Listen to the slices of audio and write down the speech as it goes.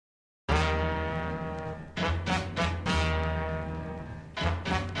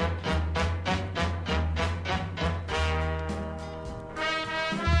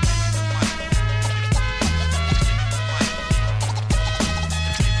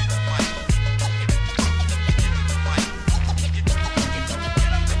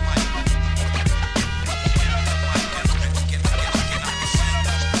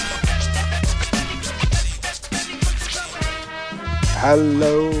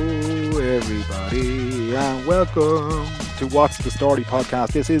Hello, everybody, and welcome to What's the Story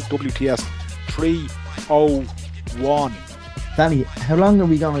podcast. This is WTS 301. Danny, how long are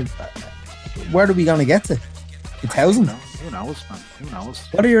we going to... Where are we going to get to? 1,000? Who knows, man? Who knows?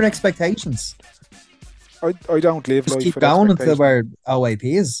 What are your expectations? I don't live Just life keep with going until expectations. where OAP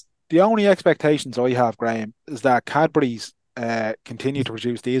is. The only expectations I have, Graham, is that Cadbury's continue to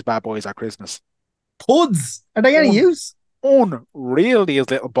produce these bad boys at Christmas. Puds! Are they any Un- use? Unreal, these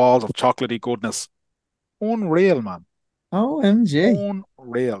little balls of chocolatey goodness. Unreal, man. OMG.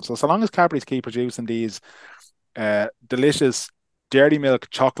 Unreal. So long as Cadbury's keep producing these delicious dairy milk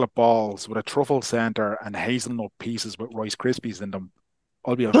chocolate balls with a truffle center and hazelnut pieces with Rice Krispies in them,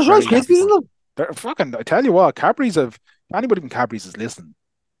 I'll be a There's Rice very happy Krispies in boy. them? They're fucking, I tell you what, Cadbury's have, if anybody from Cadbury's is listening,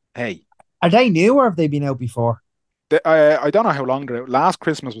 hey, Are they new or have they been out before? I don't know how long they're out. Last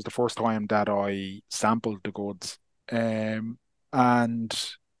Christmas was the first time that I sampled the goods. And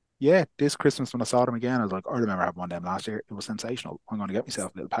yeah, this Christmas when I saw them again, I was like, I remember having one of them last year. It was sensational. I'm going to get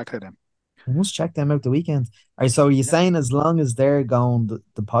myself a little packet of them. I must check them out the weekend. All right, so are you Yeah. saying as long as they're going,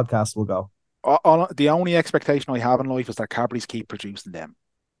 the podcast will go? The only expectation I have in life is that Cadbury's keep producing them.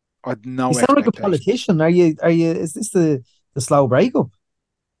 I'd no You sound like a expectation. politician. Is this the slow breakup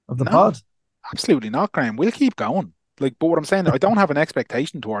of the No, pod? absolutely not, Graham. We'll keep going. Like, but what I'm saying, I don't have an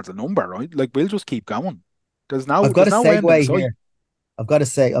expectation towards a number, right? Like, we'll just keep going. I've got There's a no end in segue sight. here. I've got to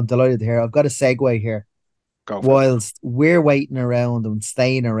say, I'm delighted to hear. I've got a segue here. Go for it. Whilst we're waiting around and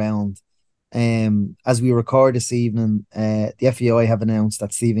staying around, as we record this evening, the FEI have announced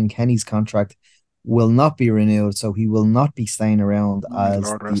that Stephen Kenny's contract will not be renewed, so he will not be staying around Oh, may the as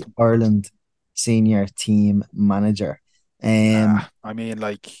Lord the rest him. Ireland senior team manager. I mean,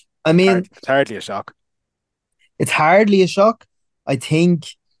 like, I mean, it's hardly a shock. it's hardly a shock. I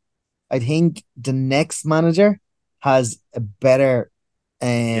think the next manager has a better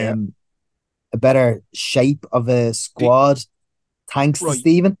Yeah. shape of a The, squad thanks to right.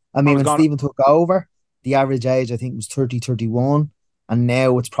 Stephen. I I mean, was when gonna, Stephen took over, the average age I think was 30, 31, and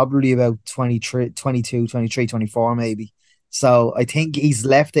now it's probably about 23, 22, 23, 24 maybe. So I think he's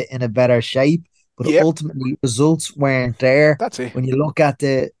left it in a better shape, but yeah, ultimately results weren't there. that's it. When you look at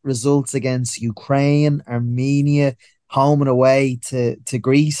the results against Ukraine, Armenia, home and away to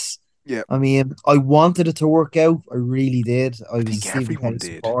Greece, Yeah, I mean, I wanted it to work out. I really did. I I was a think Stephen everyone Kenny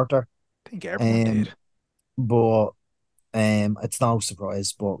did. supporter. I think everyone Um, did. but it's no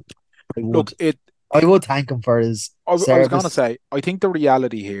surprise. But I Look, would I would thank him for his I was gonna service. say, I think the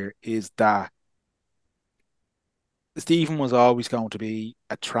reality here is that Stephen was always going to be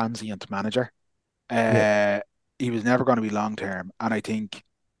a transient manager. Yeah, Uh, he was never going to be long term, and I think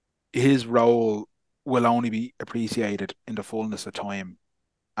his role will only be appreciated in the fullness of time.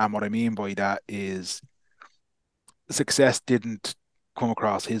 And what I mean by that is success didn't come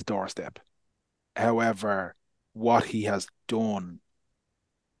across his doorstep. However, what he has done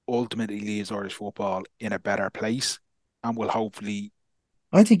ultimately leaves Irish football in a better place and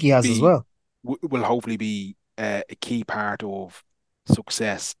I think he has as be well. will hopefully be a key part of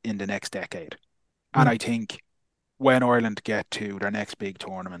success in the next decade. And Mm. I think when Ireland get to their next big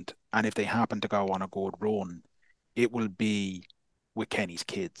tournament, and if they happen to go on a good run, it will be with Kenny's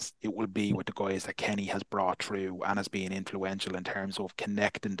kids. It will be with the guys that Kenny has brought through and has been influential in terms of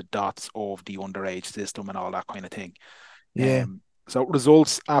connecting the dots of the underage system and all that kind of thing. Yeah, So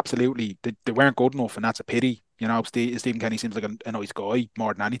results, absolutely, they weren't good enough, and that's a pity. You know, Stephen Kenny seems like a nice guy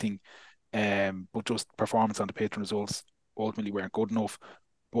more than anything. But just performance on the pitch and results ultimately weren't good enough.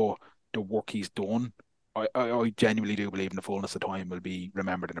 But the work he's done, I genuinely do believe in the fullness of time will be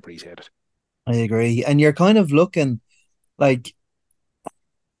remembered and appreciated. I agree. And you're kind of looking like,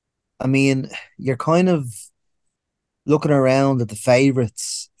 I mean, you're kind of looking around at the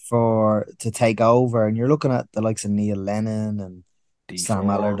favourites for to take over, and you're looking at the likes of Neil Lennon and D Sam Forbes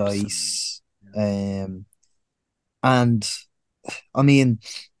and Allardyce. And I mean,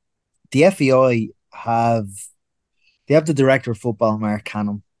 the FEI have the director of football, Mark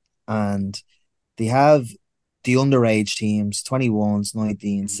Canham, and they have the underage teams, 21s,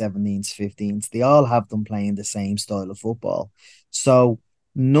 19s, 17s, 15s. They all have them playing the same style of football. So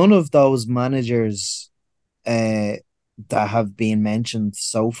none of those managers uh, that have been mentioned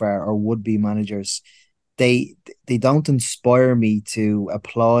so far or would be managers, they they don't inspire me to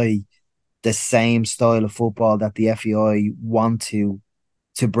apply the same style of football that the FEI want to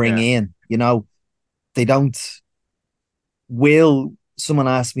bring yeah, in. You know, they don't. Will someone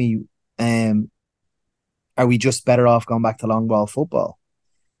ask me, um, are we just better off going back to long ball football?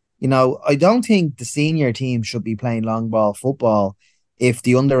 You know, I don't think the senior team should be playing long ball football if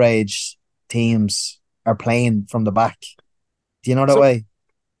the underage teams are playing from the back. Do you know that So way?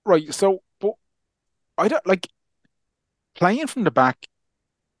 right, so but I don't like playing from the back.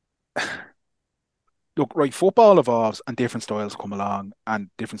 Look, right, football evolves and different styles come along and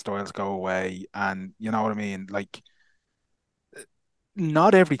different styles go away, and you know what I mean. Like,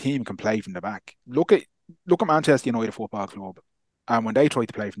 not every team can play from the back. Look at Manchester United Football Club, and when they try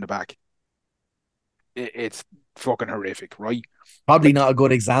to play from the back, it's fucking horrific, right? Probably Like not a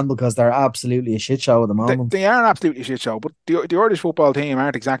good example because they're absolutely a shit show at the they, moment. they are an absolutely shit show, but the Irish football team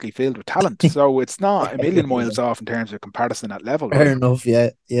aren't exactly filled with talent, so it's not a million Yeah, miles off in terms of comparison at level, fair right? enough.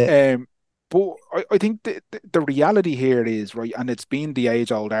 Yeah, yeah, Um, but I think the reality here is right, and it's been the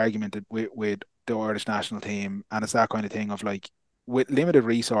age-old argument with the Irish national team, and it's that kind of thing of like with limited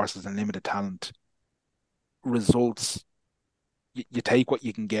resources and limited talent, results you take what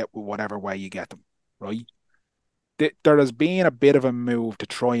you can get with whatever way you get them, right? There has been a bit of a move to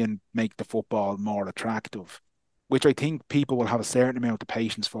try and make the football more attractive, which I think people will have a certain amount of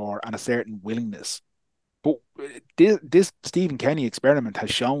patience for and a certain willingness. But this Stephen Kenny experiment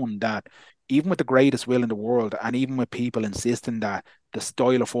has shown that even with the greatest will in the world, and even with people insisting that the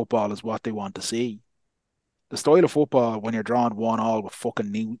style of football is what they want to see, the style of football when you're drawing 1-1 with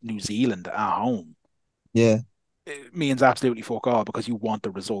fucking New Zealand at home, yeah, it means absolutely fuck all because you want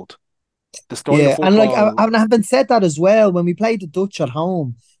the result. The style of yeah. And like, football, having said that as well, when we played the Dutch at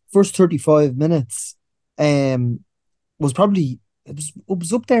home, first 35 minutes, um, was probably it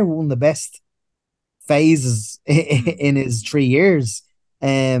was up there with one of the best phases hmm, in his 3 years.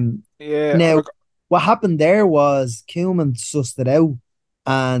 Um, yeah, Now look, what happened there was Koeman sussed it out,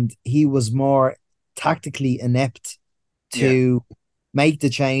 and he was more tactically inept yeah, to make the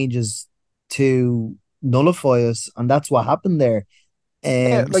changes to nullify us, and that's what happened there.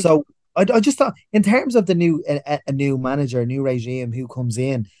 yeah, like, So I just thought, in terms of the a new manager, a new regime who comes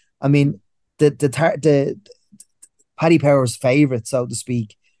in, I hmm, mean, the Paddy Power's favorite, so to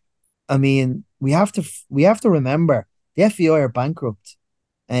speak. I mean, we have to remember the FEI are bankrupt.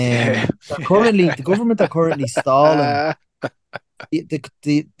 yeah, They're currently the government are currently stalling. yeah.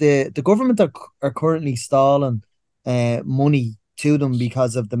 The government are currently stalling money to them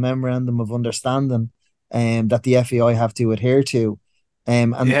because of the memorandum of understanding that the FEI have to adhere to.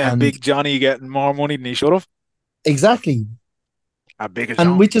 And Yeah, and Big Johnny getting more money than he should have. exactly. A bigger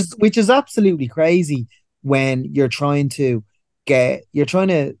And John. which is absolutely crazy when you're trying to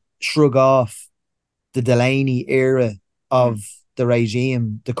shrug off the Delaney era Mm, of the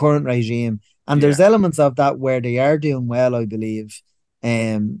regime, the current regime. And there's yeah, elements of that where they are doing well, I believe.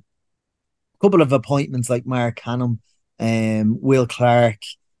 A couple of appointments like Mark Hannum, Will Clark,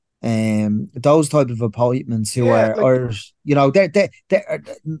 those type of appointments who yeah, are, like, or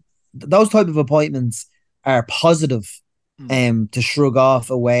those type of appointments are positive, mm, to shrug off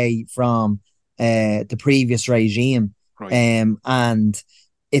away from the previous regime, right. and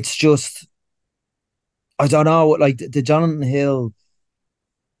it's just I don't know, like the Jonathan Hill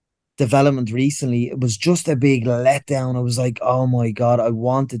development recently, it was just a big letdown. I was like, oh my God, I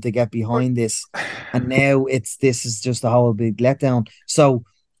wanted to get But, behind this. And now this is just a whole big letdown. So,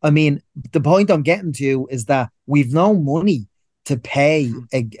 I mean, the point I'm getting to is that we've no money to pay mm,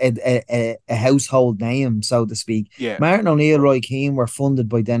 a household name, so to speak. yeah, Martin O'Neill, Roy Keane were funded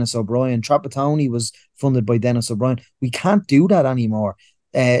by Dennis O'Brien. Trapattoni was funded by Dennis O'Brien. We can't do that anymore.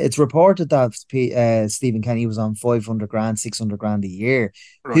 It's reported that Stephen Kenny was on 500 grand, 600 grand a year.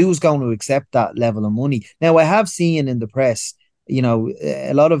 right. Who's going to accept that level of money? Now, I have seen in the press,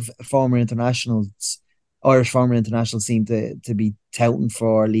 a lot of Irish former internationals seem to be touting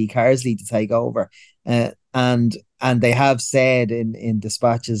for Lee Carsley to take over. And they have said in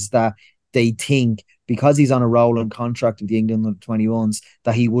dispatches that they think because he's on a rolling contract with the England under 21s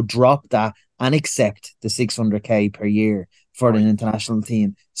that he would drop that and accept the 600k per year for an Right. international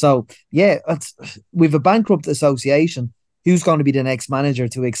team. So yeah, we've a bankrupt association. Who's going to be the next manager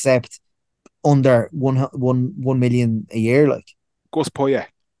to accept under 1 million a year? Like, Gus Poyet.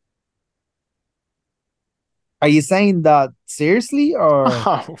 are you saying that seriously or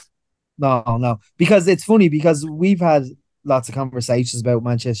Oh, no? No, because it's funny because we've had lots of conversations about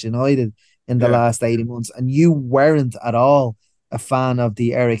Manchester United in the yeah. last 18 months, and you weren't at all a fan of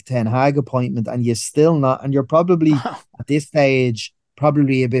the Eric Ten Hag appointment, and you're still not, and you're probably at this stage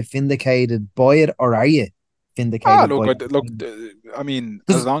probably a bit vindicated by it, or are you vindicated Look, by look. that? I mean,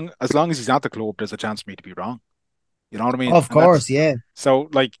 as Because long as long as he's at the club, there's a chance for me to be wrong. You know what I mean? of And that's course, yeah, so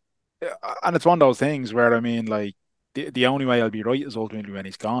like, and it's one of those things where I mean, like, the only way I'll be right is ultimately when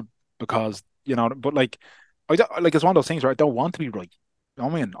he's gone, because you know. But like, I don't, like it's one of those things where I don't want to be right. I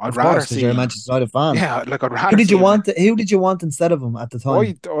mean, I'd Of rather course, because you're a see, Manchester United fan. yeah, like I'd Who rather did you see him. want? Who did you want instead of him at the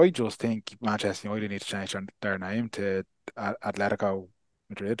time? I just think Manchester United need to change their name to Atletico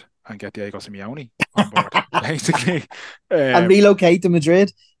Madrid and get Diego Simeone on board. Basically, And um, relocate to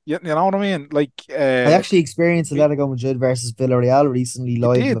Madrid. you know what I mean? Like, I actually experienced me, Atletico Madrid versus Villarreal recently you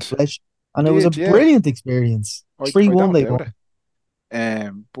live in the did, flesh, you and it was a did, yeah. brilliant experience. I 3-1 don't they doubt won.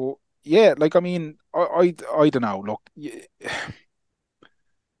 it. But yeah, like I mean, I don't know. Look,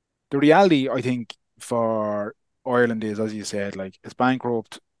 the reality I think for Ireland is, as you said, like it's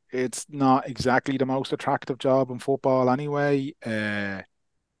bankrupt. It's not exactly the most attractive job in football anyway. I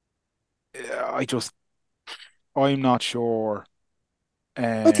just I'm not sure.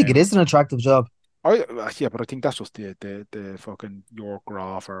 I think it Um, is an attractive job. yeah, but I think that's just the fucking York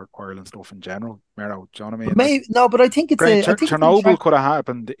Raw for Ireland stuff in general. Mero, do you know what I But mean? Like, maybe no, but great, I think it's an Chernobyl attract. could have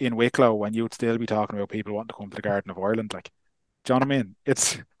happened in Wicklow, and you'd still be talking about people wanting to come to the Garden of Ireland. Like, do you know what I mean?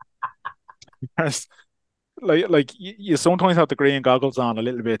 It's like you sometimes have the green goggles on a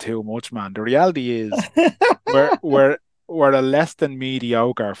little bit too much, man. The reality is we're we're we're a less than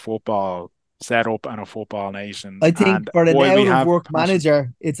mediocre football setup and a football nation, I think and for an while we out of have work passion.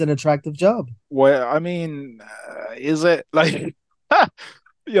 manager, it's an attractive job. Well, I mean, is it like, I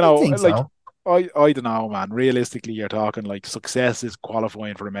think like so. I don't know, man. Realistically, you're talking like success is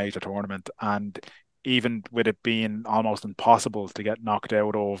qualifying for a major tournament, and even with it being almost impossible to get knocked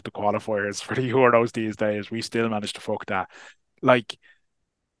out of the qualifiers for the Euros these days, we still managed to fuck that. Like,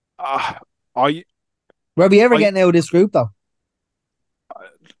 uh, I, Were we ever I, getting out of this group though?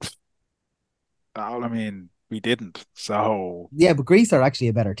 I mean, we didn't. So Yeah, but Greece are actually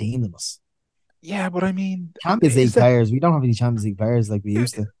a better team than us. yeah, but I mean, Champions is League that players. We don't have any Champions League players like we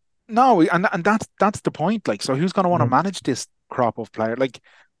used to. no, and that's the point. Like, so who's going to want to Yeah. manage this crop of player? Like,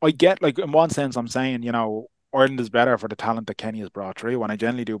 I get like in one sense, I'm saying Ireland is better for the talent that Kenny has brought through, and I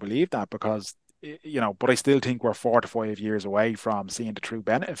generally do believe that because but I still think we're 4 to 5 years away from seeing the true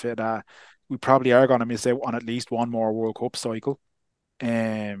benefit. We probably are going to miss out on at least one more World Cup cycle.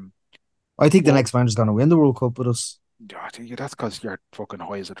 Um, I think the but next manager's going to win the World Cup with us. I think that's because you're fucking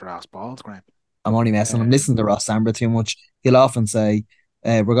high as a grass balls, Graham. I'm only messing. I'm Um, listening to Ross Samba too much. He'll often say,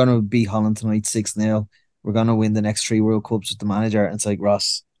 "We're going to beat Holland tonight 6-0. We're going to win the next three World Cups with the manager." And it's like,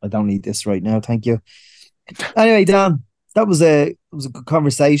 Ross, I don't need this right now. Thank you. Anyway, Dan, that was a good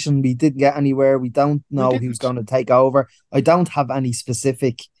conversation. We didn't get anywhere. We don't we know who's didn't. going to take over. I don't have any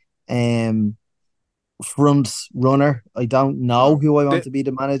specific um front runner. I don't know No, who I want to be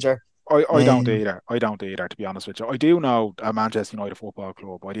the manager. I don't Um, either. I don't either, to be honest with you. I do know a Manchester United football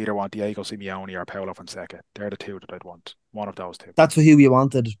club. I'd either want Diego Simeone or Paulo Fonseca. They're the two that I'd want. One of those two. that's who you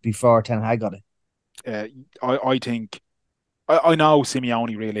wanted before Ten Hag got it. Uh, I think I know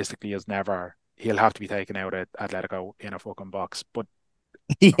Simeone realistically is never. He'll have to be taken out at Atletico in a fucking box. But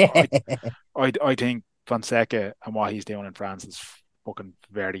Yeah. I think Fonseca and what he's doing in France is fucking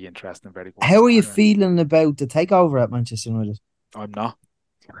very interesting and very good. How So are you anyway, feeling about the takeover at Manchester United? I'm not.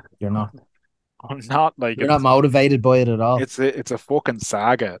 You're not. I'm not like You're not motivated by it at all. it's a fucking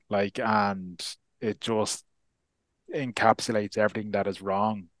saga. Like, and it just encapsulates everything that is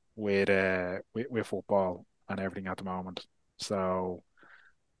wrong with football and everything at the moment. So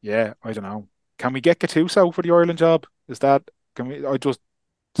yeah, I don't know. Can we get Gattuso for the Ireland job? Is that can we? I just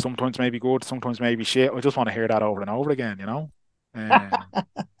sometimes maybe good, sometimes maybe shit. I just want to hear that over and over again. Um,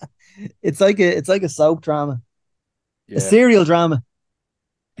 It's like a soap drama, a yeah, serial drama.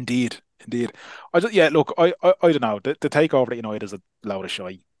 indeed, indeed. I just yeah. Look, I don't know. The takeover at United is a load of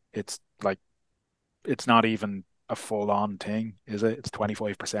shite. It's like it's not even a full on thing, is it? It's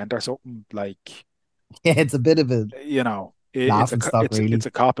 25% or something. Like Yeah, it's a bit of a laughing stock, it's really.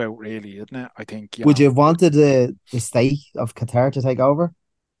 a cop out, really, isn't it? I think Would you have wanted the state of Qatar to take over?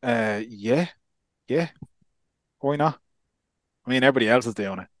 yeah, yeah. Why not? I mean, everybody else is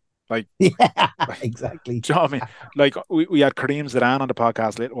doing it. Like, Yeah, like, exactly. do you know what I mean? Like, we had Kareem Zidane on the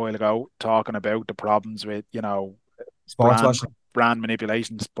podcast a little while ago talking about the problems with, Sports brand washing. brand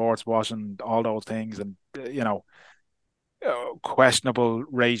manipulation, sports washing, all those things, and questionable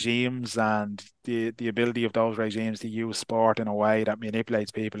regimes and the ability of those regimes to use sport in a way that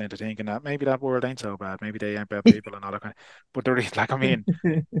manipulates people into thinking that maybe that world ain't so bad, maybe they ain't bad people and all that kind of. But they're like, I mean,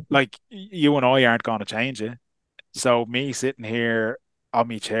 like you and I aren't going to change it. So me sitting here on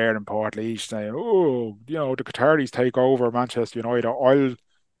my chair in Port saying, "Oh, the Qataris take over Manchester United. I'll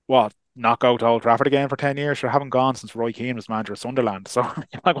what not go to Old Trafford again for 10 years. I haven't gone since Roy Keane was manager of Sunderland. So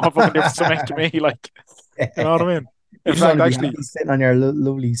like, what fucking difference does it make to me? Like, you know what I mean? You In just want fact, to be actually, happy sitting on your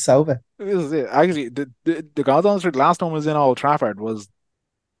lovely sofa. this is it. Actually, the God's honest truth, last time I was in Old Trafford was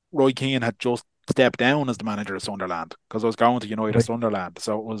Roy Keane had just stepped down as the manager of Sunderland because I was going to United Right. Sunderland.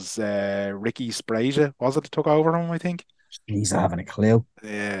 So it was Ricky Sprague, was it, that took over him, I think? Jeez, I haven't a clue.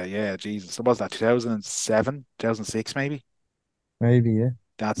 Yeah, yeah, Jesus. So was that 2007, 2006 maybe? Maybe, yeah.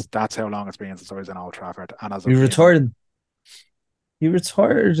 That's how long it's been since I was in Old Trafford. And as He of him, retired. He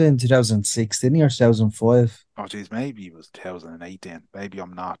retired in 2006, didn't he, or 2005? oh geez, maybe it was 2008 then. Maybe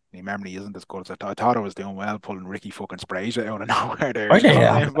I'm not. My memory isn't as good as I thought I was doing well pulling Ricky fucking Sprague out of nowhere there, I, you know what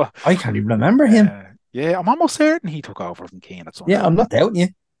I I, mean? But I can't even remember him. yeah, I'm almost certain he took over from Keane at Yeah, I'm Sunderland. not doubting you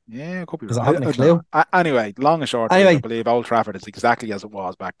Yeah, I could be because wrong. I haven't a I don't know. clue. Anyway, long and short of it is, I Anyway, believe Old Trafford is exactly as it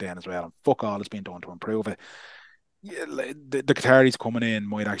was back then as well. And fuck all has been done to improve it. Yeah, the Qataris coming in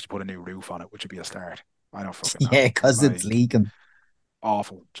might actually put a new roof on it, which would be a start. I don't fucking know. yeah, because it's Like, leaking.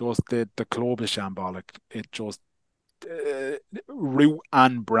 awful. Just the club is shambolic. It just uh, root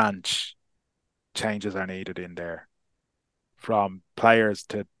and branch changes are needed in there, from players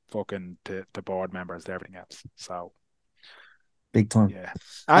to fucking to board members to everything else. So Big time. yeah.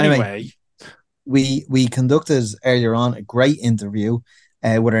 Anyway, Anyway, we conducted earlier on a great interview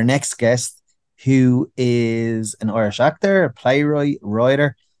with our next guest, who is an Irish actor, a playwright,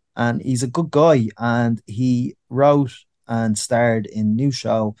 writer, and he's a good guy. And he wrote and starred in a new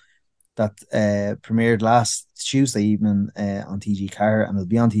show that premiered last Tuesday evening on TG Car, and it'll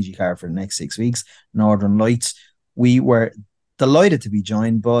be on TG Car for the next 6 weeks. Northern Lights. We were delighted to be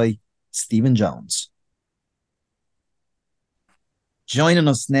joined by Stephen Jones. Joining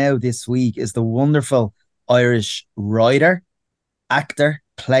us now this week is the wonderful Irish writer, actor,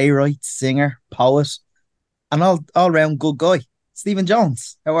 playwright, singer, poet, and all round good guy, Stephen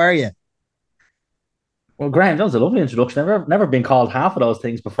Jones. How are you? Well, Graham, that was a lovely introduction. Never been called half of those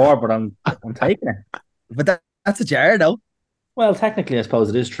things before, but I'm taking it. But that's a jar, though. Well, technically, I suppose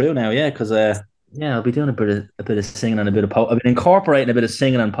it is true now, yeah, because yeah, I'll be doing a bit of singing and a bit of I've been incorporating a bit of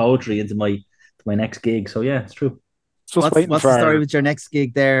singing and poetry into my next gig. So yeah, it's true. just What's waiting what's the story for with your next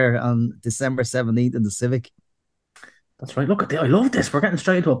gig there on December 17th in the Civic? That's right. Look at I love this. We're getting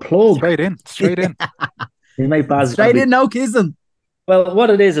straight into a plug. straight in, straight in. My mate Baz is going to Straight be in, no kissing. well. What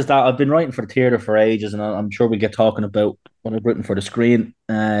it is that I've been writing for the theatre for ages, and I'm sure we'll get talking about what I've written for the screen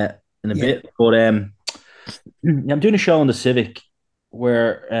in a Yeah, bit. But I'm doing a show in the Civic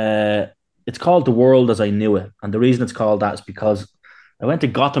where it's called The World as I Knew It. And the reason it's called that is because I went to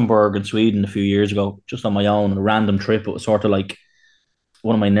Gothenburg in Sweden a few years ago, just on my own, on a random trip. It was sort of like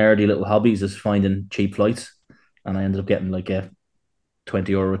one of my nerdy little hobbies is finding cheap flights. And I ended up getting like a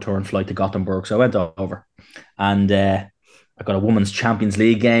 €20 return flight to Gothenburg. So I went over and I got a women's Champions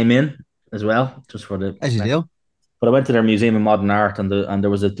League game in as well, just for the as you do. but I went to their museum of modern art, and there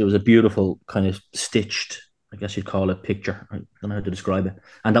was a beautiful kind of stitched, I guess you'd call it, picture. I don't know how to describe it,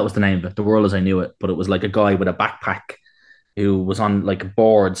 and that was the name of it, The World as I Knew It. But it was like a guy with a backpack who was on like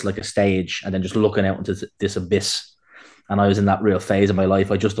boards, like a stage, and then just looking out into this abyss. And I was in that real phase of my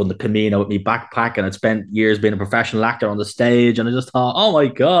life. I just done the Camino with me backpack, and I'd spent years being a professional actor on the stage, and I just thought, oh my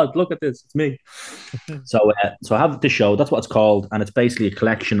god, look at this, it's me. So I have this show. That's what it's called, and it's basically a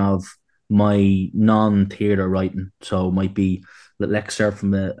collection of my non-theater writing. So it might be a little excerpt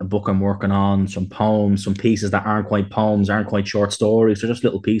from a book I'm working on, some poems, some pieces that aren't quite poems, aren't quite short stories. They're just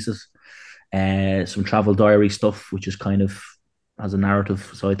little pieces. Some travel diary stuff, which is kind of has a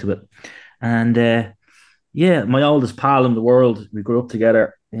narrative side to it. And yeah, my oldest pal in the world, we grew up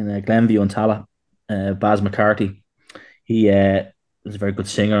together in Glenview and Tala, Baz McCarthy. He was a very good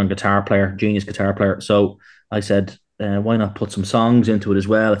singer and guitar player, genius guitar player. So I said, why not put some songs into it as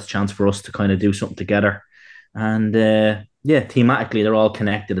well? It's a chance for us to kind of do something together. And yeah, thematically, they're all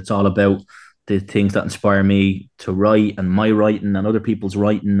connected. It's all about the things that inspire me to write and my writing and other people's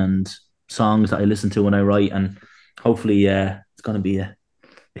writing and songs that I listen to when I write. And hopefully, it's going to be a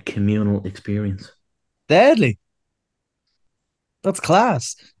communal experience. Deadly. That's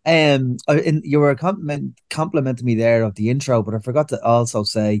class. And you were complimenting me there of the intro, but I forgot to also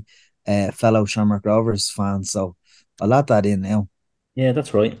say, fellow Shamrock Rovers fan. So I'll add that in now. Yeah,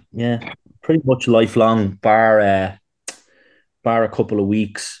 that's right. Yeah, pretty much lifelong, bar a couple of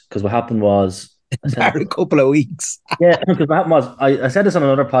weeks. Because what happened was, I said, Bar a couple of weeks. yeah, because what happened was, I said this on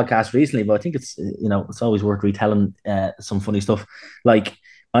another podcast recently, but I think it's it's always worth retelling some funny stuff. Like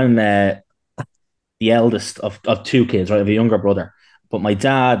I'm the eldest of two kids, right? I have a younger brother, but my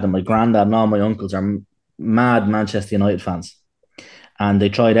dad and my granddad and all my uncles are mad Manchester United fans, and they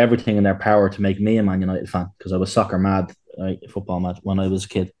tried everything in their power to make me a Man United fan because I was soccer mad, right, football mad when I was a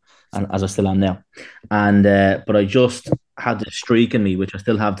kid, and as I still am now. And but I just had this streak in me, which I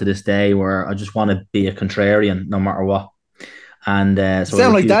still have to this day, where I just want to be a contrarian no matter what. And You so I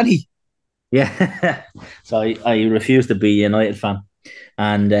sound like refused. Danny. Yeah, so I refused to be a United fan,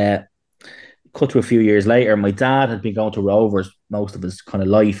 and cut to a few years later, my dad had been going to Rovers most of his kind of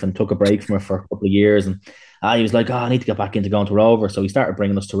life and took a break from it for a couple of years. And he was like, oh, I need to get back into going to Rovers. So he started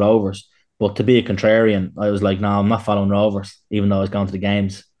bringing us to Rovers. But to be a contrarian, I was like, no, I'm not following Rovers, even though I was going to the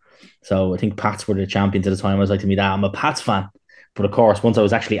games. So I think Pats were the champions at the time. I was like to me, dad, I'm a Pats fan. But of course, once I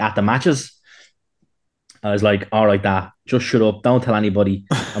was actually at the matches, I was like, all right, dad, just shut up. Don't tell anybody.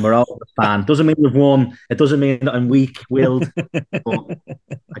 I'm a Rovers fan. Doesn't mean we've won. It doesn't mean that I'm weak willed. But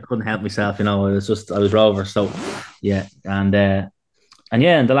I couldn't help myself, you know. I was Rover. So yeah. And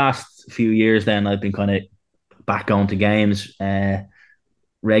yeah, in the last few years then I've been kind of back going to games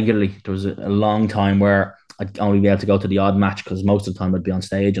regularly. There was a long time where I'd only be able to go to the odd match because most of the time I'd be on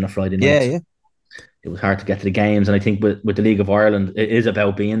stage on a Friday Yeah, night. yeah. It was hard to get to the games. And I think with the League of Ireland, it is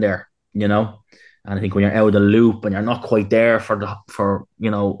about being there, you know. And I think when you're out of the loop and you're not quite there for you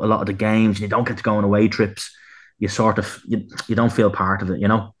know a lot of the games, and you don't get to go on away trips, you sort of you don't feel part of it, you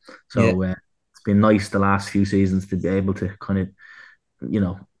know. Yeah. So it's been nice the last few seasons to be able to kind of you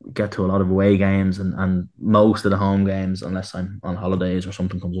know get to a lot of away games and most of the home games unless I'm on holidays or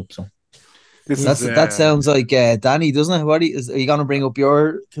something comes up. So This That's is that sounds like Danny, doesn't it? Are you going to bring up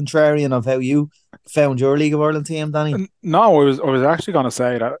your contrarian of how you found your League of Ireland team, Danny? no, I was actually going to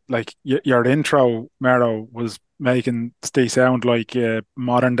say that like your intro, Mero, was making Steve sound like a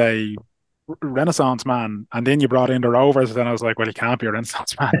modern day Renaissance man, and then you brought in the Rovers, and I was like, well, he can't be a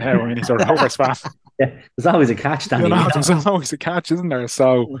Renaissance man now. I mean, he's a Rovers fan. yeah, there's always a catch, You Danny. know, there's always a catch, isn't there?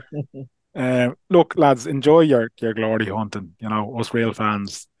 So, look, lads, enjoy your glory hunting. You know, us real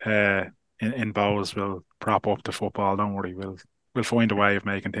fans in Bows will prop up the football. Don't worry, we'll find a way of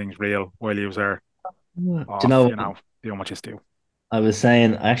making things real while you are Do you off. know? You know, doing what you do. I was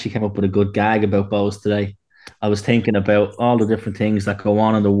saying I actually came up with a good gag about Bose today. I was thinking about all the different things that go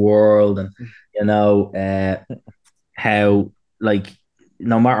on in the world, and you know how like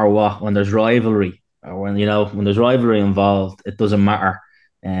no matter what, when there's rivalry or when there's rivalry involved, it doesn't matter.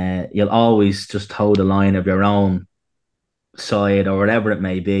 You'll always just toe the line of your own side or whatever it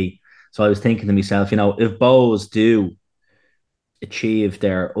may be. So I was thinking to myself, you know, if Bows do achieve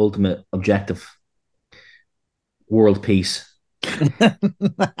their ultimate objective, world peace,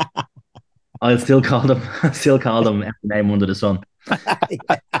 I'll still call them every name under the sun.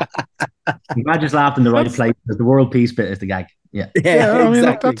 I'm glad you laughed in the right That's place because the world peace bit is the gag. Yeah. Yeah, Yeah, I mean,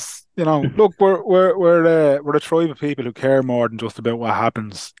 look, exactly. that's look, we're a tribe of people who care more than just about what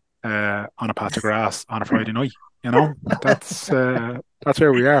happens on a patch of grass on a Friday night. You know, that's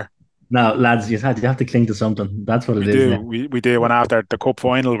where we are. No, lads, you have to cling to something. That's what We it is do, now. we do. When after the cup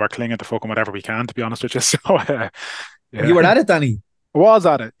final, we're clinging to fucking whatever we can. To be honest with you, so You were yeah, at it, Danny. I was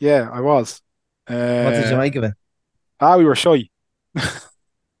at it. Yeah, I was. What did you Uh, make of it? we were shy.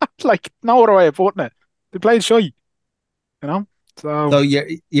 Like no other way of putting it. They played shy. You know, So so you're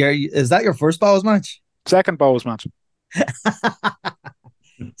is that your first balls match? second bowls match.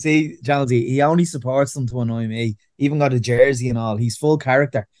 See, Jonesy, he only supports them to annoy me. Even got a jersey and all. He's full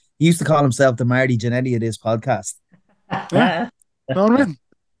character. He used to call himself the Marty Jannetty of this podcast. Yeah, know what I mean.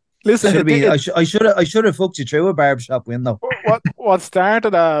 Listen, Should be. I should have fucked you through a barbershop window. what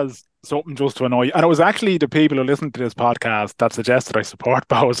started as something just to annoy, and it was actually the people who listened to this podcast that suggested I support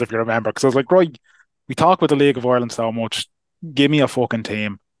Bowes, if you remember, because I was like, right, we talk about the League of Ireland so much, give me a fucking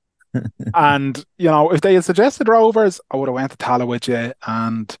team. And if they had suggested Rovers, I would have went to Tala with you,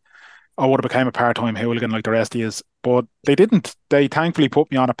 and I would have become a part-time hooligan like the rest of you. But they didn't. They thankfully put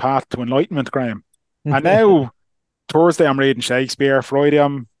me on a path to enlightenment, Graham. And now Thursday I'm reading Shakespeare, Friday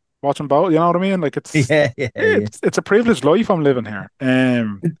I'm watching both. You know what I mean? Like Yeah, yeah, yeah. it's a privileged life I'm living here.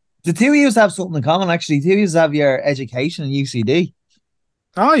 The two of you have something in common, actually. The two of you have your education in UCD.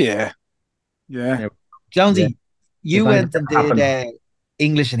 Oh yeah, yeah. Yeah. Yeah. Jonesy, you If anything went and did happened,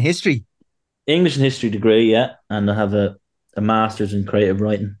 English and history. English and history degree, yeah, and I have a master's in creative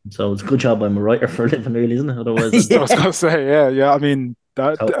writing. So it's a good job I'm a writer for a living, really, isn't it? Otherwise, I Yeah. was gonna say, yeah, yeah. I mean,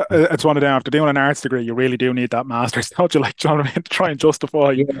 so, it's one of them. After doing an arts degree, you really do need that master's, don't you? Like, do you know what I mean? To try and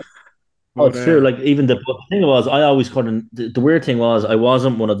justify. yeah. Oh, But it's true. Like even the thing was, I always couldn't. The weird thing was, I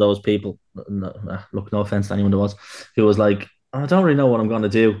wasn't one of those people. Look, no offense to anyone that was, who was like, "Oh, I don't really know what I'm going to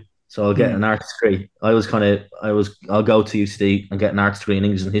do, so I'll get hmm, an arts degree." I'll go to UCD and get an arts degree in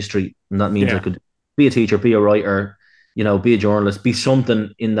English and history, and that means I yeah, could be a teacher, be a writer, be a journalist, be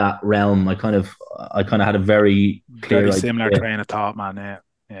something in that realm. I kind of had a very clear very similar idea. train of thought, man.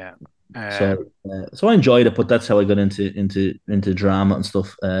 Yeah, yeah. So, so I enjoyed it, but that's how I got into drama and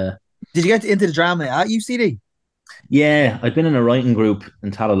stuff. Did you get into the drama at UCD? Yeah, I'd been in a writing group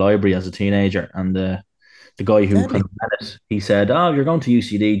in Tala Library as a teenager, and the guy who kind Deadly. of ran it, he said, "Oh, you're going to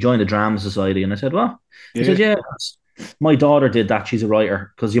UCD, join the drama society." And I said, "Well," he said, Yeah, "Yeah, My daughter did that. She's a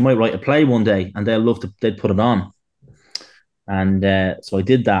writer because you might write a play one day and they'd put it on. And so I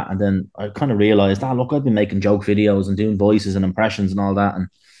did that, and then I kind of realized, look, I've been making joke videos and doing voices and impressions and all that,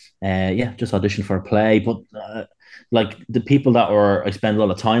 and yeah, just auditioned for a play. But like the people that were I spend a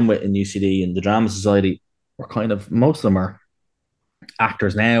lot of time with in UCD and the Drama Society were kind of most of them are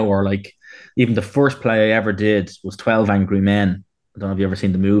actors now, or like even the first play I ever did was 12 Angry Men. I don't know if you ever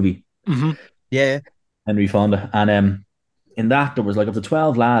seen the movie, Hmm. Yeah. Henry Fonda, and in that there was like of the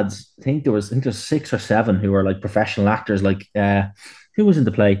 12 lads, I think there's 6 or 7 who were like professional actors. Like who was in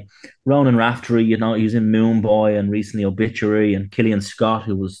the play? Ronan Raftery, he was in Moon Boy and recently Obituary, and Killian Scott,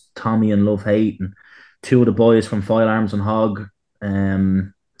 who was Tommy in Love Hate, and two of the boys from Firearms and Hog,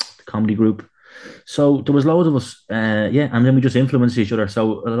 the comedy group. So there was loads of us, yeah, and then we just influenced each other.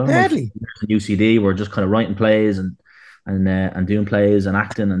 So a lot of my friends Deadly. in UCD were just kind of writing plays and doing plays and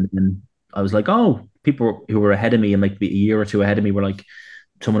acting, and I was like, oh, people who were ahead of me and like a year or two ahead of me were like,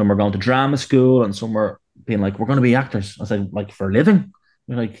 some of them were going to drama school, and some were being like, we're going to be actors. I was like, for a living?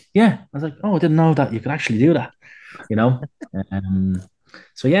 They're like, yeah. I was like, oh, I didn't know that you could actually do that, you know. Um,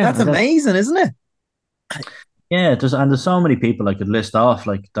 so yeah, That's and then amazing, isn't it? yeah, there's so many people I could list off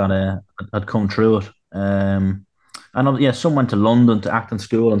like that had come through it. And yeah, some went to London to acting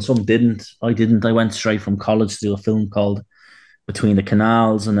school, and some didn't. I didn't. I went straight from college to do a film called Between the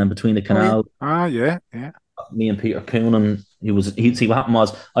Canals, and then Between the Oh yeah. Canals, Ah, yeah, yeah. me and Peter Coonan. He see what happened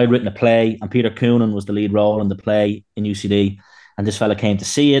was I'd written a play, and Peter Coonan was the lead role in the play in UCD, and this fella came to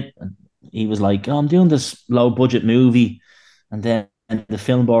see it, and he was like, "Oh, I'm doing this low budget movie," and then the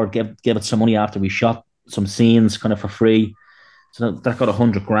film board gave it some money after we shot some scenes kind of for free, so that got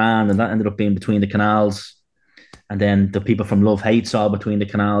 100 grand, and that ended up being Between the Canals. And then the people from Love Hate saw Between the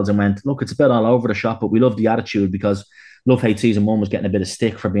Canals and went, look, it's a bit all over the shop, but we love the attitude because Love Hate season 1 was getting a bit of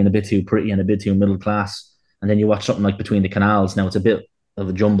stick for being a bit too pretty and a bit too middle class. And then you watch something like Between the Canals. Now it's a bit of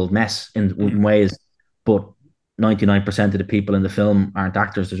a jumbled mess in Mm. ways, but 99% of the people in the film aren't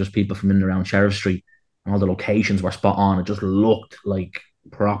actors. They're just people from in and around Sheriff Street. And all the locations were spot on. It just looked like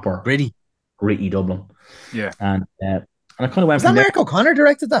proper, Really. gritty Dublin. Yeah, And I kind of went Was from that there. Mark O'Connor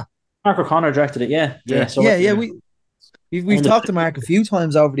directed that? Mark O'Connor directed it. Yeah. Yeah. yeah, So Yeah, yeah. yeah. I We've ended talked up, to Mark a few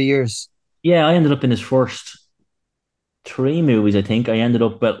times over the years. yeah, I ended up in his first 3 movies, I think. I ended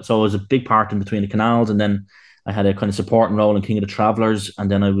up, but so I was a big part in Between the Canals, and then I had a kind of supporting role in King of the Travelers, and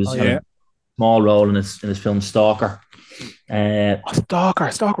then I Oh was had yeah. Yeah. a small role in his film Stalker. Uh, Oh, Stalker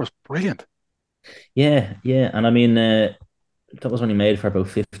was brilliant. yeah, yeah, and I mean that was only made for about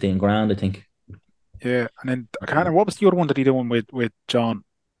 15 grand, I think. Yeah, and then I can't remember what was the other one that he did one with John,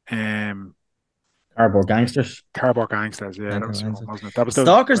 um, Cardboard Gangsters. Cardboard Gangsters. Yeah, that Anchor was the one, Manson. wasn't it? That was the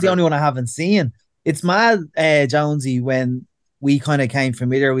Stalker's where the the only one I haven't seen. It's mad, Jonesy, when we kind of came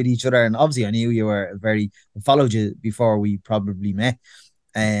familiar with each other, and obviously I knew you were very followed you before we probably met.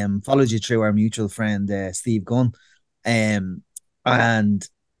 Followed you through our mutual friend Steve Gunn. And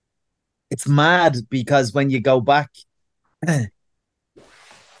it's mad because when you go back and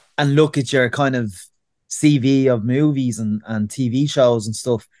look at your kind of CV of movies and TV shows and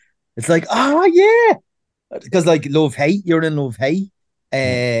stuff, it's like, oh yeah, because like Love Hate, you're in Love Hate.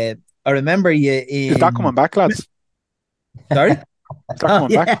 Yeah. I remember you is that coming in. back, lads? Sorry. Is that Oh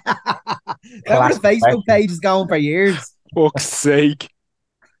coming back? yeah. Remember the Classic Facebook question. page is going for years. Fuck's sake!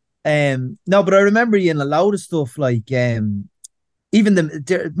 No, but I remember you in a load of stuff like even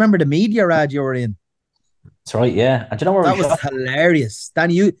remember the media ad you were in. That's right, yeah. And do you know where we That was shot? hilarious.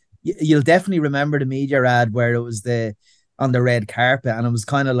 Danny, you'll definitely remember the media ad where it was the on the red carpet, and it was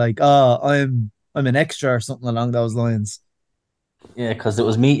kind of like, oh, I'm an extra or something along those lines. Yeah, because it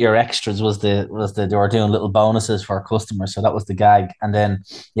was Meet Your Extras was the they were doing little bonuses for our customers, so that was the gag. And then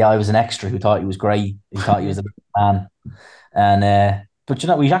yeah, I was an extra who thought he was great, who thought he was a big man. And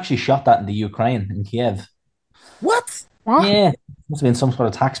but we actually shot that in the Ukraine in Kiev. What? What? Yeah, must have been some sort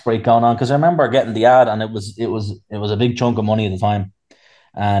of tax break going on because I remember getting the ad and it was a big chunk of money at the time.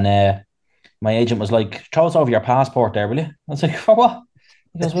 And my agent was like, "Throw us over your passport there, will you?" I was like, "For what?"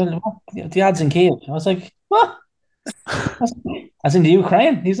 He goes, "Well, what? The ad's in Kiev." I was like, "What?" As in the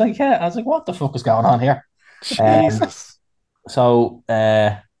Ukraine? He's like, "Yeah." I was like, "What the fuck is going on here?" Um, Jesus. so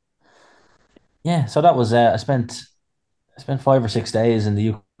yeah, so that was I spent 5 or 6 days in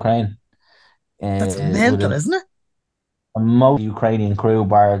the Ukraine That's with mental, isn't it? a most Ukrainian crew,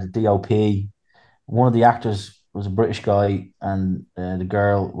 bar the DOP. One of the actors was a British guy, and the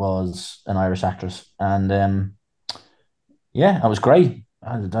girl was an Irish actress. And yeah, it was great.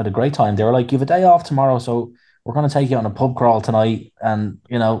 I had a great time. They were like, "You have a day off tomorrow, so we're going to take you on a pub crawl tonight, and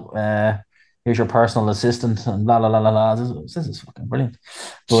here's your personal assistant, and la la la la la." This is fucking brilliant.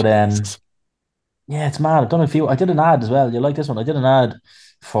 But Jesus. Yeah, it's mad. I've done a few. I did an ad as well. You like this one? I did an ad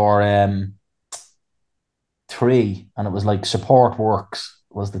for three, and it was like support works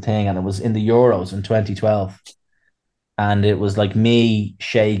was the thing, and it was in the Euros in 2012, and it was like me,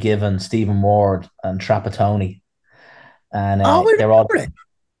 Shay Given, Stephen Ward, and Trapattoni, and Oh, I they're all remember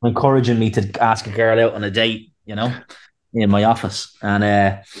it. encouraging me to ask a girl out on a date, in my office, and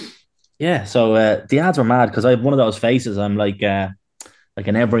yeah, so the ads were mad because I have one of those faces. I'm like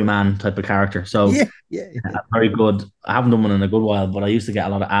an everyman type of character, so Yeah, yeah, yeah. very good. I haven't done one in a good while, but I used to get a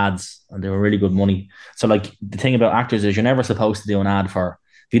lot of ads and they were really good money. So like the thing about actors is you're never supposed to do an ad for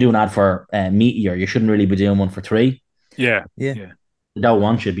if you do an ad for Meteor, you shouldn't really be doing one for three. Yeah, Yeah. yeah. They don't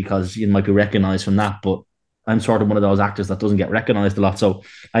want you because you might be recognized from that. But I'm sort of one of those actors that doesn't get recognized a lot. So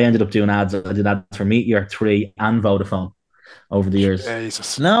I ended up doing ads. I did ads for Meteor, Three, and Vodafone over the years,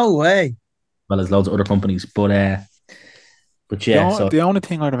 Jesus. No way. as well as loads of other companies. But The yeah, only, so the only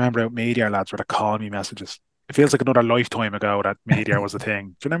thing I remember out Meteor lads were the call me messages. It feels like another lifetime ago that Meteor was a thing.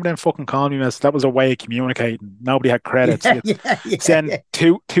 Do you remember them fucking call me messages? That was a way of communicating. Nobody had credits. Yeah, You'd yeah, yeah, send yeah.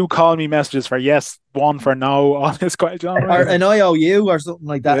 two call me messages for yes, one for no, all this kind of, do you know what I Or mean? an IOU or something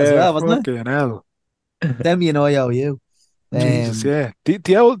like that as Yeah, well, wasn't it? fucking hell. Send me an IOU. Jesus, Um, yeah.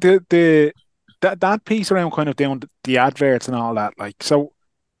 The old the that piece around kind of doing the adverts and all that, like so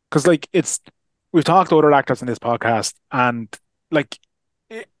because like we've talked to other actors in this podcast and like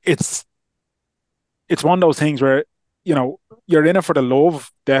it's one of those things where you're in it for the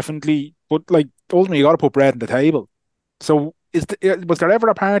love definitely, but like ultimately you got to put bread on the table. So was there ever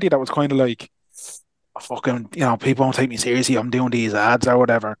a party that was kind of like, "Oh, fucking people don't take me seriously, I'm doing these ads or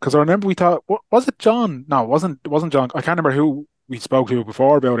whatever," because I remember we thought, what was it, John? No, it wasn't John. I can't remember who we spoke to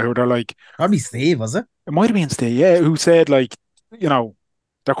before about it, who they're like, Probably Steve, was it? it might have been Steve, yeah, who said like, you know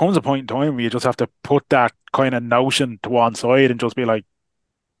there comes a point in time where you just have to put that kind of notion to one side and just be like,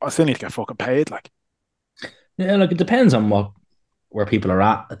 I still need to get fucking paid. Like, yeah, like it depends on what where people are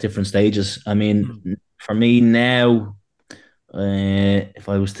at different stages. I mean, mm, for me now, if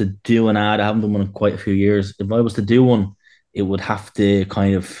I was to do an ad, I haven't done one in quite a few years. If I was to do one, it would have to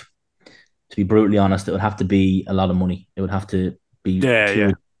kind of, to be brutally honest, it would have to be a lot of money. It would have to be yeah,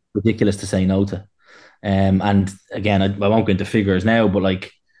 yeah, too ridiculous to say no to. And again, I won't go into figures now, but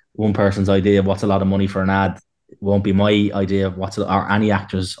like one person's idea of what's a lot of money for an ad won't be my idea of or any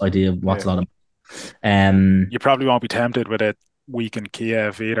actor's idea of what's yeah. a lot of. Um, You probably won't be tempted with a week in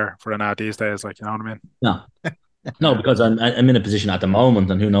Kiev either for an ad these days. Like, you know what I mean? no, no, because I'm in a position at the moment,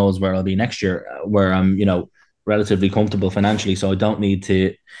 and who knows where I'll be next year, where I'm relatively comfortable financially, so I don't need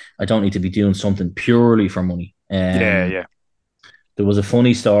to be doing something purely for money. Yeah, yeah. There was a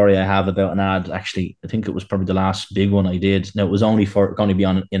funny story I have about an ad. Actually, I think it was probably the last big one I did. Now it was only for going to be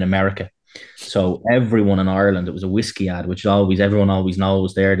on in America, so everyone in Ireland. It was a whiskey ad, which is always everyone always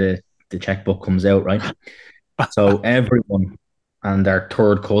knows. There, the checkbook comes out, right? So everyone and their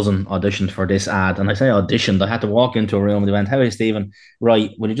third cousin auditioned for this ad. And I say auditioned, I had to walk into a room and they went, "How is Stephen?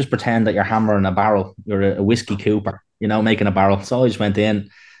 Right, will you just pretend that you're hammering a barrel? You're a whiskey cooper, making a barrel." So I just went in,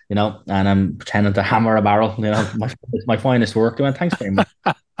 and I'm pretending to hammer a barrel, it's my finest work. They went, "Thanks very much."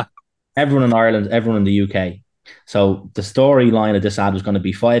 Everyone in Ireland, everyone in the UK. So the storyline of this ad was going to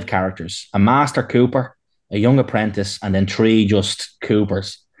be five characters: a master cooper, a young apprentice, and then three just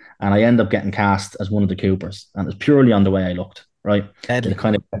coopers. And I end up getting cast as one of the coopers. And it's purely on the way I looked, right? The Deadly.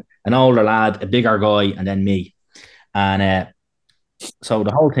 kind of an older lad, a bigger guy, and then me. And so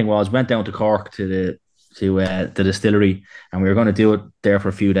the whole thing was went down to Cork to the distillery, and we were going to do it there for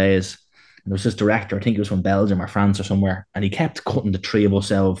a few days. And there was this director, I think he was from Belgium or France or somewhere, and he kept cutting the three of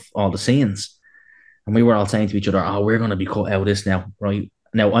us out of all the scenes. And we were all saying to each other, "Oh, we're going to be cut out of this now, right?"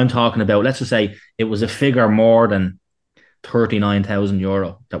 Now I'm talking about, let's just say it was a figure more than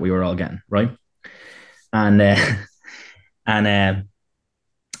 €39,000 that we were all getting, right? And and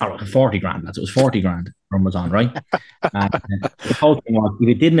 40 grand, lads. It was 40 grand from was on, right? And the whole thing was, if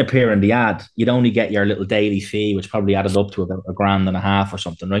it didn't appear in the ad, you'd only get your little daily fee, which probably added up to about a grand and a half or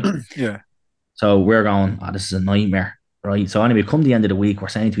something, right? Yeah. So we're going, "Oh, this is a nightmare," right? So anyway, come the end of the week, we're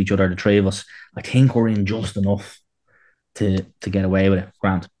saying to each other, the three of us, "I think we're in just enough to get away with it."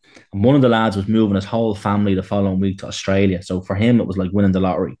 Grant. And one of the lads was moving his whole family the following week to Australia. So for him, it was like winning the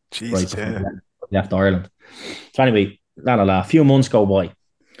lottery, right? Jesus, Before yeah. he left Ireland. So anyway, a few months go by,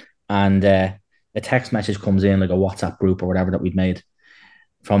 and a text message comes in, like a WhatsApp group or whatever that we'd made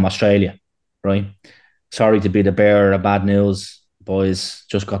from Australia, right? "Sorry to be the bearer of bad news, boys.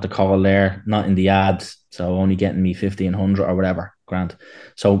 Just got the call there, not in the ad, so only getting me 1,500 or whatever." Grant.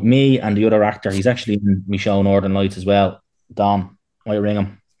 So me and the other actor, he's actually in my show Northern Lights as well, Dom. I ring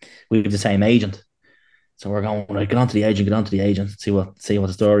him. We have the same agent. So we're going, right, get on to the agent, see what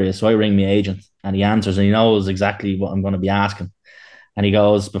the story is. So I ring my agent and he answers and he knows exactly what I'm going to be asking. And he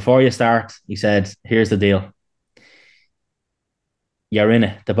goes, before you start, he said, here's the deal. You're in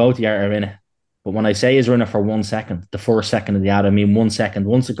it. The both of you are in it. But when I say you're in it for 1 second, the first second of the ad, I mean 1 second.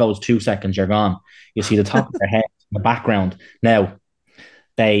 Once it goes 2 seconds, you're gone. You see the top of their head, the background. Now,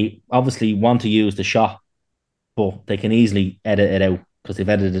 they obviously want to use the shot, but they can easily edit it out because they've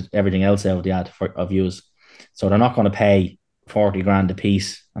edited everything else out of the ad of views. So they're not going to pay 40 grand a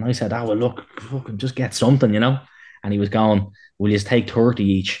piece. And I said, oh, well, look, fucking just get something, you know? And he was going, will you just take 30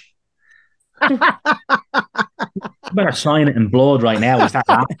 each? You better sign it in blood right now. He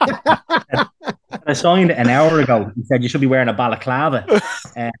started laughing. I signed it an hour ago. He said you should be wearing a balaclava.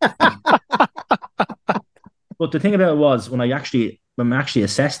 Uh, but the thing about it was when I actually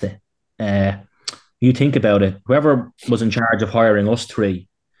assessed it, uh, you think about it, whoever was in charge of hiring us three,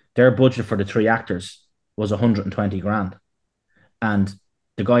 their budget for the three actors was 120 grand. And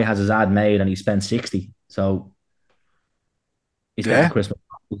the guy has his ad made and he spent 60. So he's getting a Yeah. Christmas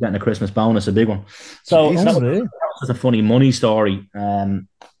he's getting a Christmas bonus, a big one. So Jesus. that was a funny money story.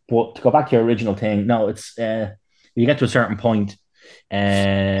 But to go back to your original thing, no, it's you get to a certain point,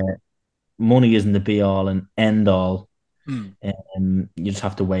 uh, money isn't the be all and end all. Mm. You just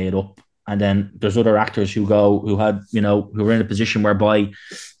have to weigh it up. And then there's other actors who were in a position whereby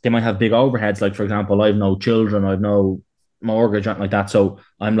they might have big overheads. Like, for example, I've no children, I've no mortgage, anything like that. So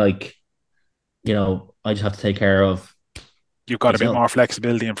I'm like, I just have to take care of You've got a bit myself. more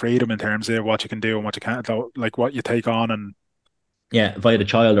flexibility and freedom in terms of what you can do and what you can't, like what you take on. And Yeah, if I had a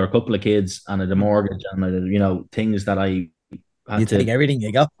child or a couple of kids and I had a mm, mortgage and I had, things that I You had take to, everything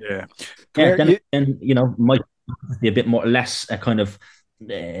you got. yeah. Come yeah, here. then again, might be a bit more less a kind of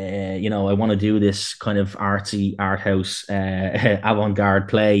I want to do this kind of artsy art house avant-garde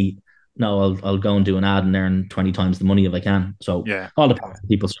play. No, I'll go and do an ad and earn 20 times the money if I can. So Yeah. all depends on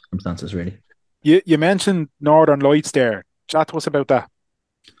people's circumstances, really. You mentioned Northern Lights there. Chat to us about that.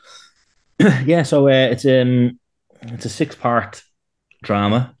 Yeah, so it's a 6-part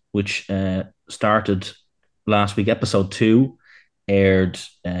drama which started last week. Episode 2 aired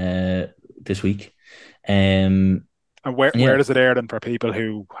this week. And And yeah, where does it air then for people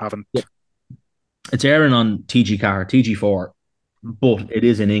who haven't? yeah, it's airing on TG4, but it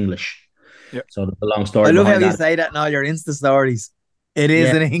is in English. Yeah. So the long I story love how behind you that. say that in all your Insta stories. It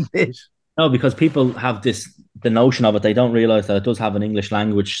is Yeah, in English. no, because people have the notion of it. They don't realize that it does have an English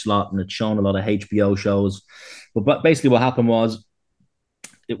language slot, and it's shown a lot of HBO shows. But basically, what happened was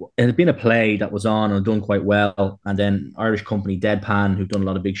it had been a play that was on and done quite well, and then Irish company Deadpan, who've done a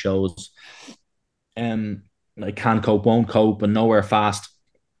lot of big shows, like Can Cope, Won't Cope, and Nowhere Fast.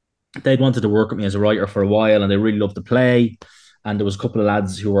 They'd wanted to work with me as a writer for a while, and they really loved the play. And there was a couple of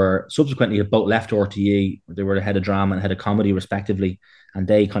lads who were subsequently both left RTE. They were the head of drama and head of comedy, respectively. And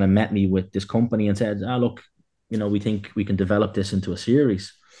they kind of met me with this company and said, look, we think we can develop this into a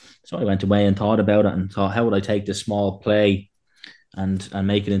series. So I went away and thought about it and thought, how would I take this small play and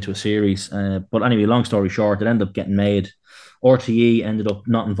make it into a series? But anyway, long story short, it ended up getting made. RTE ended up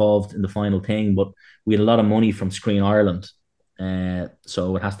not involved in the final thing, but we had a lot of money from Screen Ireland.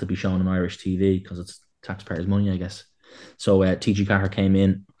 So it has to be shown on Irish TV because it's taxpayers' money, I guess. So TG Carter came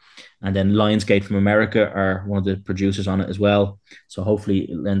in, and then Lionsgate from America are one of the producers on it as well. So hopefully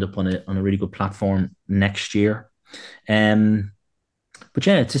it'll end up on a really good platform next year. But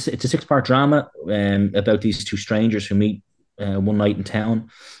yeah, it's a 6-part drama about these two strangers who meet one night in town.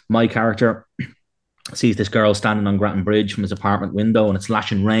 My character sees this girl standing on Grattan Bridge from his apartment window, and it's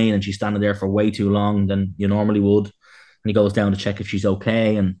lashing rain, and she's standing there for way too long than you normally would. And he goes down to check if she's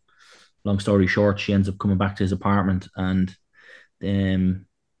okay. And long story short, she ends up coming back to his apartment, and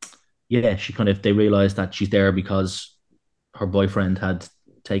yeah, they realize that she's there because her boyfriend had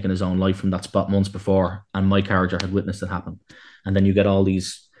taken his own life from that spot months before, and my character had witnessed it happen. And then you get all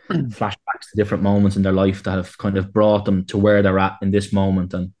these flashbacks to different moments in their life that have kind of brought them to where they're at in this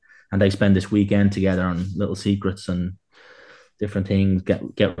moment, and they spend this weekend together, and little secrets and different things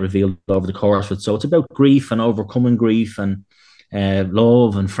get revealed over the course of it. So it's about grief and overcoming grief and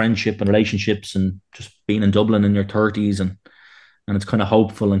love and friendship and relationships and just being in Dublin in your 30s, and it's kind of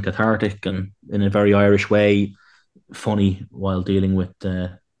hopeful and cathartic and in a very Irish way, funny while dealing with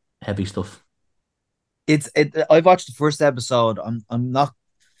heavy stuff. I've watched the first episode. I'm not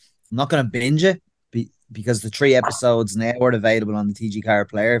going to binge it because the 3 episodes now are available on the TG Car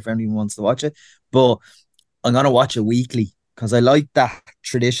Player if anyone wants to watch it. But I'm going to watch it weekly because I like that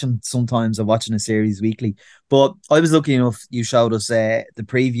tradition sometimes of watching a series weekly. But I was lucky enough, you showed us the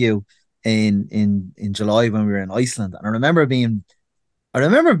preview in July when we were in Iceland, and I remember being I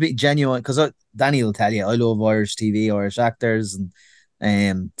remember being genuine because Danny will tell you I love Irish TV, Irish actors,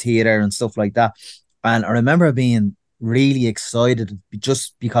 and theater and stuff like that. And I remember being really excited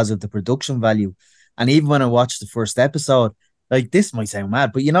just because of the production value. And even when I watched the first episode, like this might sound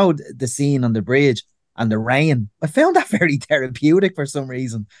mad, but you know the scene on the bridge and the rain, I found that very therapeutic for some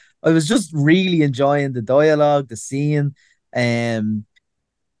reason. I was just really enjoying the dialogue, the scene, um,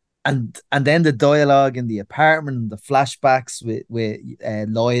 and then the dialogue in the apartment, the flashbacks with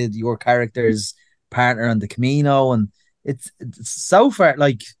Lloyd, your character's partner on the Camino, and it's so far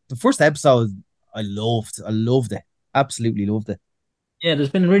like the first episode. I loved it, absolutely loved it. Yeah, there's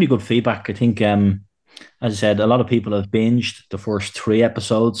been really good feedback. I think, as I said, a lot of people have binged the first three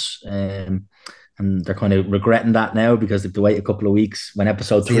episodes, and they're kind of regretting that now because they have to wait a couple of weeks when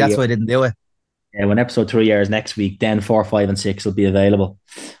episode See, three. that's why I didn't do it. Yeah, when episode three airs next week, then four, five, and six will be available.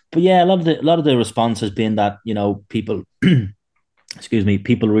 But yeah, a lot of the response has been that people, excuse me,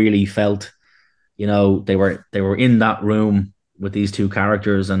 people really felt they were in that room with these two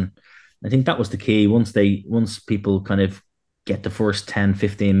characters, and I think that was the key. Once people kind of get the first 10,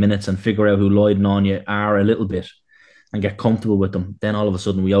 15 minutes and figure out who Lloyd and Anya are a little bit and get comfortable with them, then all of a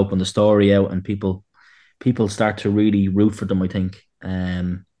sudden we open the story out and people start to really root for them, I think.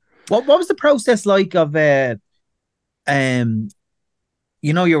 What was the process like of um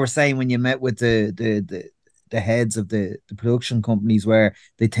you were saying when you met with the heads of the production companies where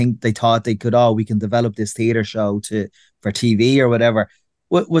they thought they could, we can develop this theater show to for TV or whatever.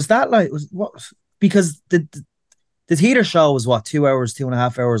 Was that like was what because the theater show was what 2 hours,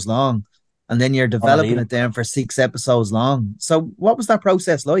 2.5 hours long, and then you're On developing a it down for 6 episodes long. So what was that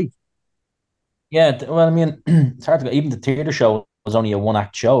process like? Yeah, well, I mean, it's hard to go. Even the theater show was only a one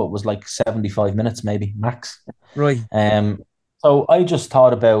act show. It was like 75 minutes, maybe max. Right. Um, so I just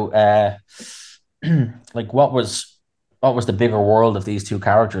thought about like what was the bigger world of these two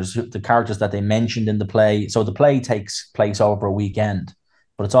characters, the characters that they mentioned in the play. So the play takes place over a weekend,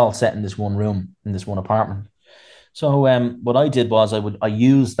 but it's all set in this one room, in this one apartment. So what I did was I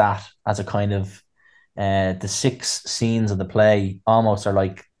used that as a kind of the six scenes of the play almost are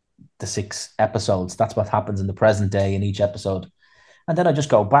like the six episodes. That's what happens in the present day in each episode. And then I just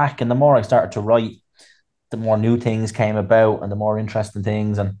go back, and the more I started to write, the more new things came about, and the more interesting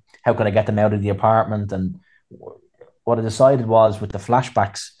things, and how can I get them out of the apartment? And what I decided was with the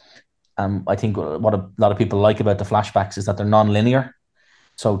flashbacks. I think what a lot of people like about the flashbacks is that they're non-linear.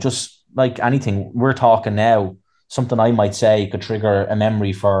 So just like anything, we're talking now, something I might say could trigger a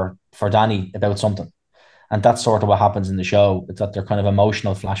memory for Danny about something. And that's sort of what happens in the show. It's that they're kind of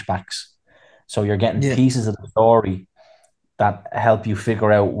emotional flashbacks. So you're getting Yeah. pieces of the story that help you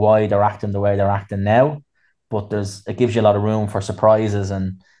figure out why they're acting the way they're acting now. But it gives you a lot of room for surprises,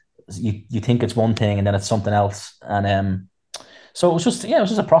 and you think it's one thing and then it's something else. And so it was just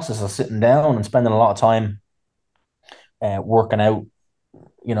a process of sitting down and spending a lot of time working out,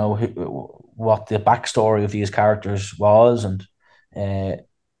 what the backstory of these characters was, and uh,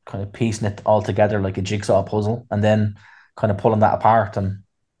 kind of piecing it all together like a jigsaw puzzle, and then kind of pulling that apart and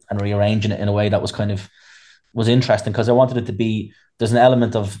rearranging it in a way that was interesting because I wanted it to be there's an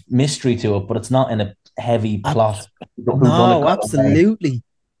element of mystery to it, but it's not in a heavy plot who done it No, kind of way. absolutely. It's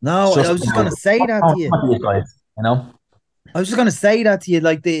No, I just was just gonna say that to you. what do you guys, you know? I was just gonna say that to you,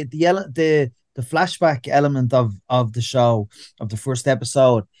 like the flashback element of the show of the first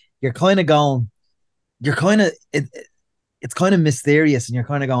episode. You're kind of going, you're kind of it's kind of mysterious, and you're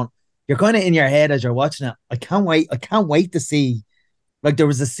kind of going, you're kind of in your head as you're watching it. I can't wait to see. Like there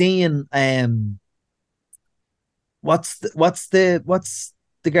was a scene. What's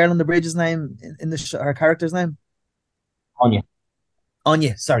the girl on the bridge's name in the her character's name? Anya.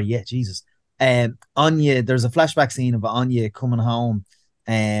 Anya, sorry, yeah, Jesus. Anya, there's a flashback scene of Anya coming home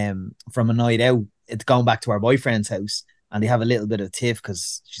from a night out. It's going back to her boyfriend's house, and they have a little bit of tiff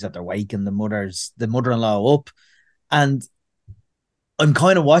because she's at their wake and the mother-in-law up. And I'm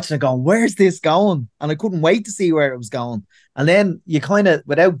kind of watching it going, where's this going? And I couldn't wait to see where it was going. And then you kind of,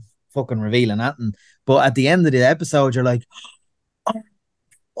 without fucking revealing that, but at the end of the episode, you're like,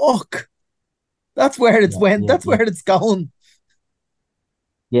 oh, fuck, that's where it's Yeah, went. yeah, That's yeah. where it's going.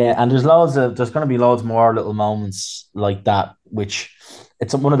 Yeah, and there's going to be loads more little moments like that, which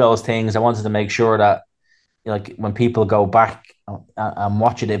it's one of those things I wanted to make sure that like when people go back and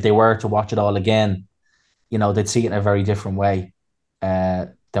watch it, if they were to watch it all again, they'd see it in a very different way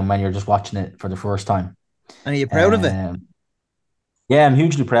than when you're just watching it for the first time. And are you proud of it? Um, yeah, I'm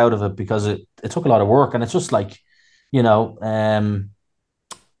hugely proud of it because it took a lot of work, and it's just like, you know, um,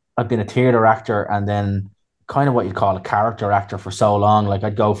 I've been a theater actor and then kind of what you'd call a character actor for so long. Like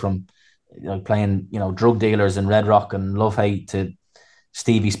I'd go from like playing, drug dealers in Red Rock and Love Hate to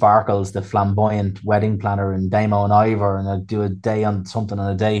Stevie Sparkles, the flamboyant wedding planner, and Damo and Ivor, and I'd do a day on something and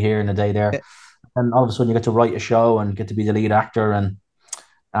a day here and a day there. And all of a sudden you get to write a show and get to be the lead actor.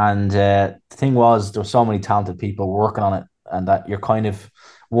 And the thing was, there were so many talented people working on it, and that you're kind of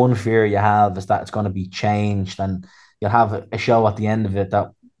one fear you have is that it's going to be changed, and you'll have a show at the end of it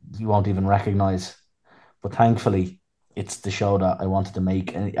that you won't even recognize. But thankfully, it's the show that I wanted to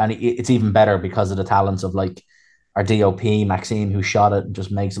make, and it's even better because of the talents of like our DOP Maxime, who shot it and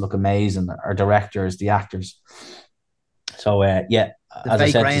just makes it look amazing. Our directors, the actors. So yeah, The as I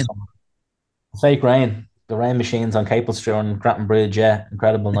fake said, rain. fake rain, the rain machines on Capel Street and Grattan Bridge. Yeah,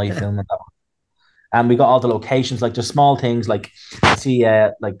 incredible night filming that. And we got all the locations, like just small things, like I see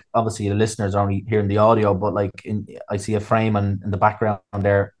like obviously the listeners are only hearing the audio, but like I see a frame in the background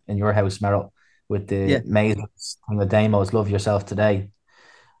there in your house, Merrill, with Yeah. the mazes and the demos, Love Yourself Today.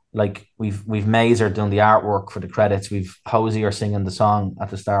 Like we've Mazer doing the artwork for the credits, we've Hosier singing the song at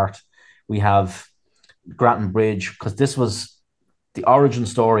the start, we have Grattan Bridge, because this was the origin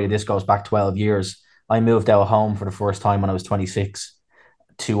story. This goes back 12 years. I moved out of home for the first time when I was 26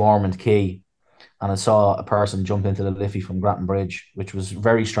 to Ormond Quay, and I saw a person jump into the Liffey from Grattan Bridge, which was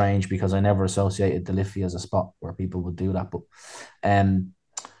very strange because I never associated the Liffey as a spot where people would do that. But um,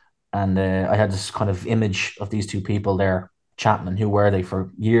 and I had this kind of image of these two people there chatting, and who were they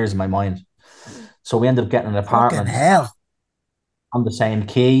for years in my mind. So we ended up getting an Fucking apartment hell. on the same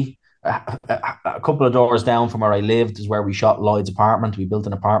quay. A couple of doors down from where I lived is where we shot Lloyd's apartment. We built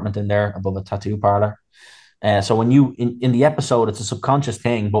an apartment in there above a tattoo parlor. So when you in the episode, it's a subconscious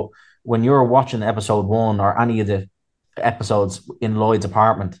thing, but when you're watching episode one or any of the episodes in Lloyd's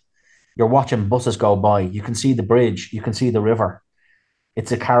apartment, you're watching buses go by. You can see the bridge, you can see the river.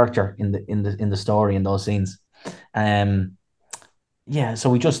 It's a character in the story in those scenes. Um, yeah, so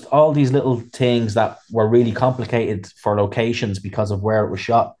we just all these little things that were really complicated for locations because of where it was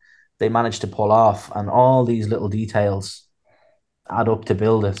shot, they managed to pull off, and all these little details add up to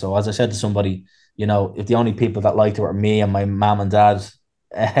build it. So as I said to somebody, if the only people that liked it were me and my mom and dad,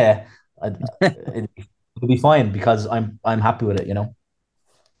 it'd be fine because I'm happy with it.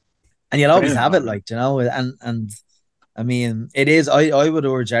 And you'll always Brilliant, have it, man. like, and I mean, it is. I would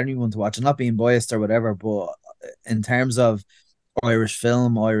urge anyone to watch it, not being biased or whatever, but in terms of Irish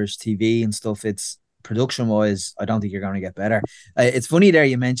film, Irish TV, and stuff, it's production wise. I don't think you're going to get better. It's funny there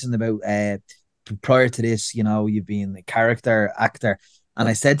you mentioned about prior to this, you've been a character actor, and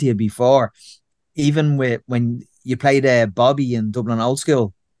I said to you before, even with when you played Bobby in Dublin Old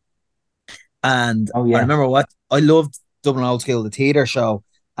School, and Oh I yeah, remember what I loved Dublin Old School, the theatre show,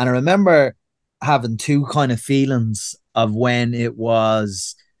 and I remember having two kind of feelings of when it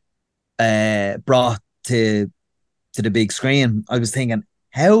was brought to the big screen. I was thinking,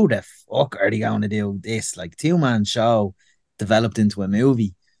 how the fuck are they going to do this? Like, two-man show developed into a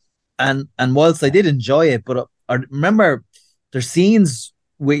movie. And whilst I did enjoy it, but I remember there's scenes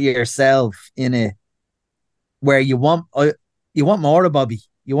with yourself in it where you want more of Bobby.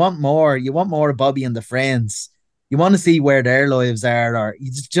 You want more of Bobby and the friends. You want to see where their lives are, or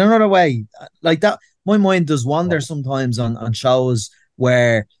you just, do you know the way like that. My mind does wander sometimes on shows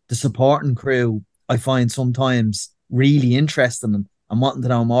where the supporting crew I find sometimes really interesting and wanting to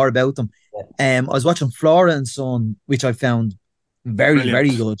know more about them. I was watching Flora and Son, which I found very, very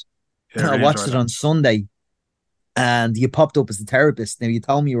Brilliant. good. Yeah, I I really watched enjoyed it that. on Sunday, and you popped up as the therapist. Now you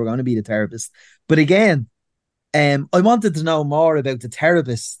told me you were going to be the therapist, but again, I wanted to know more about the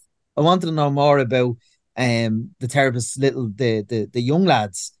therapist. I wanted to know more about the therapist's the young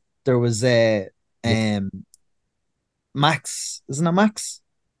lads. There was yeah, um Max, isn't it Max?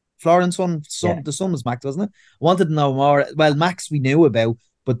 Florence yeah. the son was Max, wasn't it? I wanted to know more. Well, Max we knew about,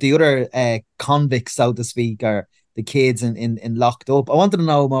 but the other convicts, so to speak, are the kids in locked up. I wanted to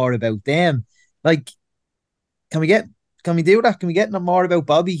know more about them. Like, can we get can we do that? Can we get more about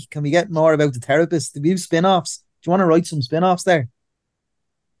Bobby? Can we get more about the therapist? Do we have spin-offs? Do you want to write some spin-offs there?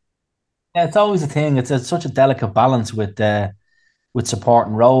 Yeah, it's always a thing. It's such a delicate balance with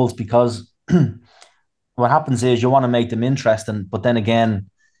supporting roles because what happens is you want to make them interesting, but then again,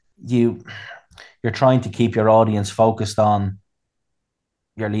 you you're trying to keep your audience focused on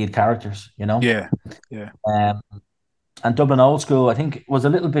your lead characters. Yeah, yeah, Um, and Dublin Old School, I think, was a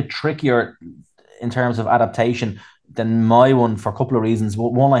little bit trickier in terms of adaptation than my one for a couple of reasons.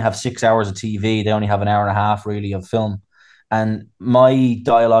 One, I have 6 hours of TV; they only have an hour and a half really of film, and my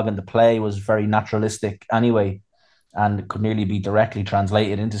dialogue in the play was very naturalistic anyway, and could nearly be directly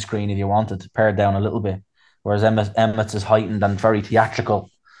translated into screen if you wanted, pared down a little bit. Whereas Emmett's is heightened and very theatrical,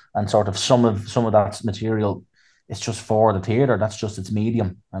 and sort of some of that material, it's just for the theatre. That's just its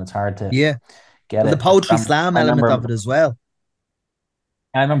medium, and it's hard to Yeah. get Well, the it. poetry I slam element of remember, it as well.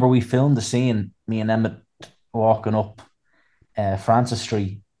 I remember we filmed the scene, me and Emmett walking up Francis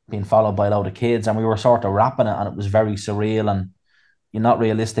Street, being followed by a load of kids, and we were sort of rapping it, and it was very surreal and you're not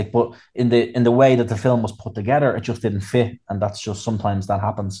realistic. But in the way that the film was put together, it just didn't fit, and that's just sometimes that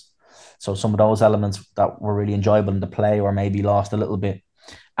happens. So some of those elements that were really enjoyable in the play were maybe lost a little bit.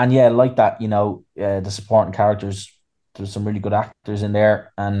 And yeah, like that, the supporting characters. There's some really good actors in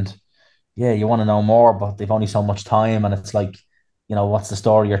there, and yeah, you want to know more, but they've only so much time, and it's like, what's the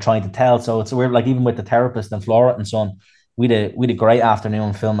story you're trying to tell? So it's weird. Like even with the therapist and Flora and son, we had a great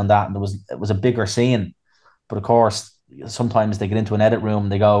afternoon filming that, and it was a bigger scene, but of course, sometimes they get into an edit room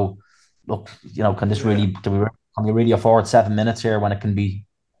and they go, look, can this Yeah, really can we really afford 7 minutes here when it can be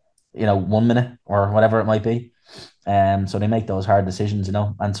 1 minute or whatever it might be? So they make those hard decisions,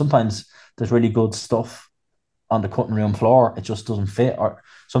 and sometimes there's really good stuff on the cutting room floor. It just doesn't fit. Or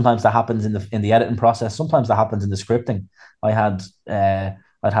sometimes that happens in the editing process. Sometimes that happens in the scripting. I had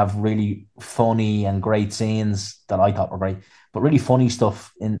I'd have really funny and great scenes that I thought were great, but really funny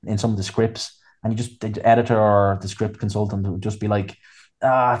stuff in some of the scripts. And the editor or the script consultant would just be like,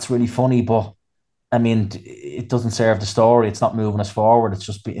 it's really funny, but I mean, it doesn't serve the story. It's not moving us forward. It's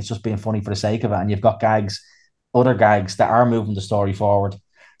just being funny for the sake of it. And you've got other gags that are moving the story forward.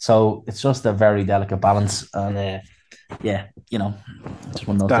 So it's just a very delicate balance. And yeah, it's just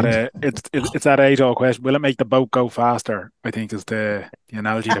one of those that things. it's that age old question. Will it make the boat go faster? I think is the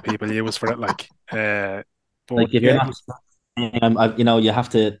analogy that people use for it. But Like if you're yeah, not, you have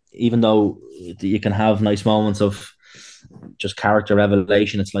to, even though you can have nice moments of just character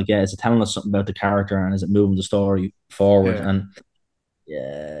revelation. It's like, yeah, is it telling us something about the character and is it moving the story forward? yeah, And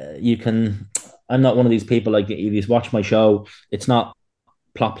yeah, you can. I'm not one of these people like if you watch my show, it's not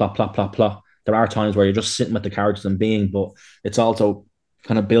plot, plot, plot, plot, plot. There are times where you're just sitting with the characters and being, but it's also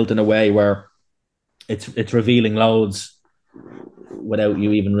kind of built in a way where it's revealing loads without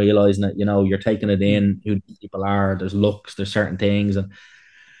you even realizing it. You're taking it mm. in who people are. There's looks, there's certain things, and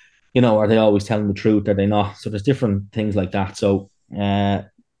are they always telling the truth? Are they not? So there's different things like that. So and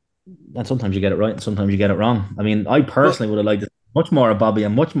sometimes you get it right, and sometimes you get it wrong. I mean, I But personally would have liked much more of Bobby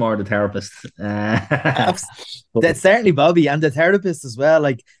and much more of the therapist. But that's certainly Bobby and the therapist as well.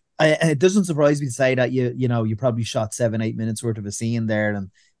 Like, it doesn't surprise me to say that you probably shot 7-8 minutes worth of a scene there,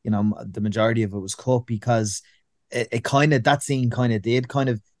 and the majority of it was cut because it kind of that scene kind of did kind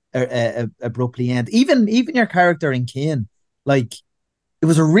of abruptly end. Even your character in Kin, like it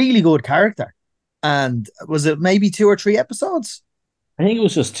was a really good character, and was it maybe 2 or 3 episodes? I think it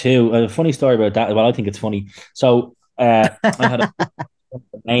was just two. A funny story about that. Well, I think it's funny. So I had a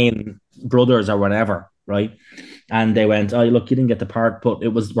main brothers or whatever, right? And they went, "Oh, look, you didn't get the part, but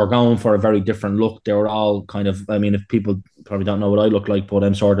we're going for a very different look." They were all kind of, I mean, if people probably don't know what I look like, but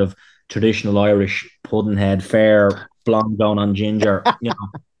I'm sort of traditional Irish pudding head, fair, blonde going on ginger.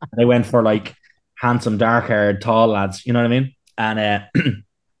 They went for like handsome, dark haired, tall lads. You know what I mean? And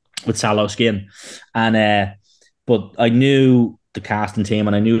with sallow skin, and but I knew the casting team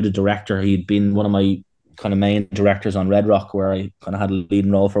and I knew the director. He'd been one of my kind of main directors on Red Rock, where I kind of had a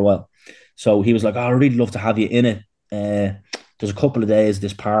leading role for a while. So he was like, "Oh, I'd really love to have you in it. There's a couple of days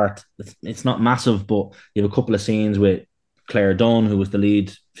this part. It's not massive, but you have a couple of scenes with Claire Dunn, who was the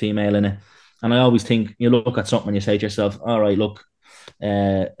lead female in it." And I always think you look at something and you say to yourself, "All right, look,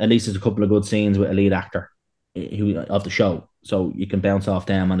 at least there's a couple of good scenes with a lead actor of the show, so you can bounce off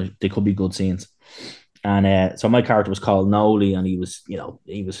them, and they could be good scenes." And so my character was called Noli, and he was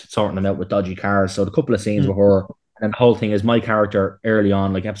sorting them out with dodgy cars. So the couple of scenes Mm. with her, and the whole thing is my character early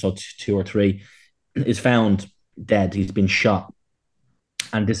on, like episode 2 or 3, is found dead. He's been shot,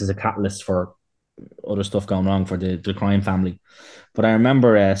 and this is a catalyst for other stuff going wrong for the crime family. But I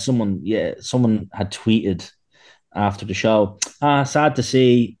remember someone had tweeted after the show, sad to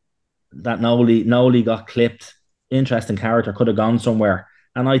see that Noli got clipped. Interesting character, could have gone somewhere.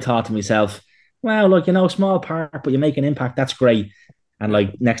 And I thought to myself, well, look, small part, but you make an impact. That's great. And Yeah.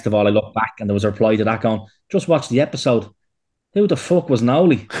 like next of all, I look back and there was a reply to that going, just watch the episode. Who the fuck was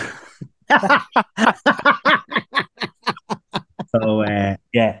Noli? So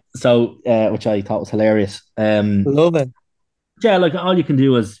yeah, so which I thought was hilarious. Love it. Yeah, like all you can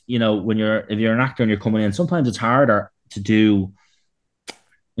do is, if you're an actor and you're coming in, sometimes it's harder to do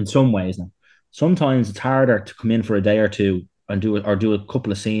in some ways now. Sometimes it's harder to come in for a day or two and do a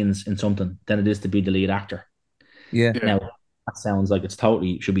couple of scenes in something than it is to be the lead actor. Yeah. Yeah. Now that sounds like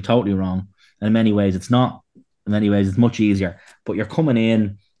should be totally wrong. And in many ways it's not. In many ways it's much easier. But you're coming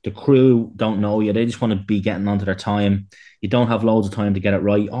in, the crew don't know you, they just want to be getting onto their time. You don't have loads of time to get it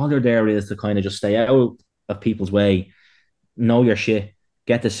right. All you're there is to kind of just stay out of people's way, know your shit,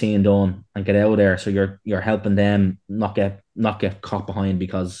 get the scene done and get out of there. So you're helping them not get caught behind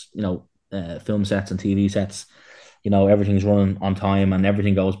because film sets and TV sets, everything's running on time and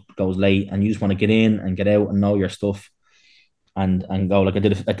everything goes late, and you just want to get in and get out and know your stuff and go. Like I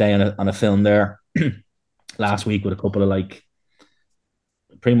did a day on a film there last week with a couple of like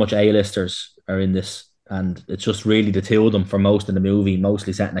pretty much A-listers are in this, and it's just really the two of them for most of the movie,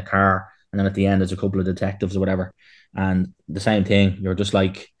 mostly set in a car, and then at the end there's a couple of detectives or whatever, and the same thing. You're just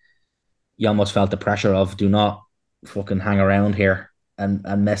like you almost felt the pressure of do not fucking hang around here and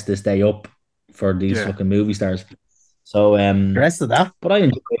mess this day up for these Yeah. fucking movie stars. So The rest of that. but I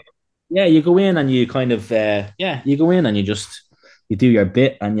enjoy it. Yeah, you go in and you kind of you go in and you do your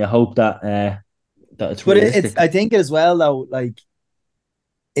bit and you hope that it's But it's realistic. I think as well though, like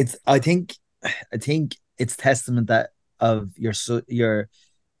it's I think it's testament that of you're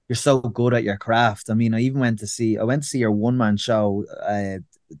so good at your craft. I mean, I went to see your one man show,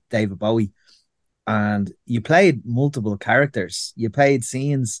 David Bowie, and you played multiple characters. You played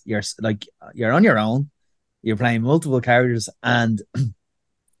scenes. You're on your own. You're playing multiple characters, and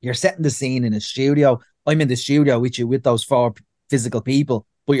you're setting the scene in a studio. I'm in the studio with you with those four physical people,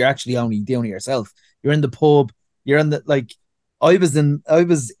 but you're actually only doing it yourself. You're in the pub. You're in the like. I was in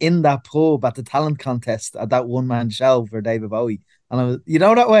that pub at the talent contest at that one man show for David Bowie, and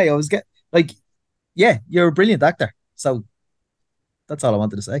that way I was get like, yeah, you're a brilliant actor. So that's all I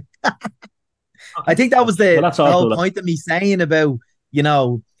wanted to say. I think that was Well, the that's the all whole cool. point of me saying about you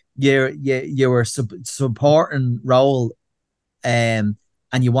know you were supporting role, and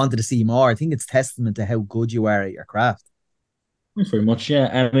you wanted to see more. I think it's testament to how good you are at your craft. Thanks very much.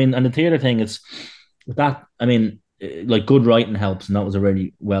 Yeah, I mean, and the theater thing, it's that. I mean, like good writing helps, and that was a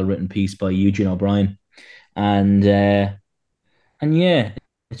really well written piece by Eugene O'Brien. And yeah,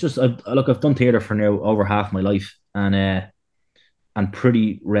 it's just I've done theater for now over half my life, and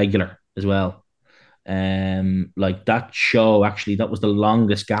pretty regular as well. Like that show actually, that was the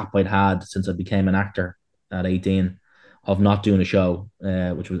longest gap I'd had since I became an actor at 18 of not doing a show,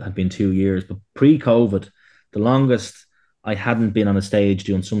 had been 2 years. But pre-COVID, the longest I hadn't been on a stage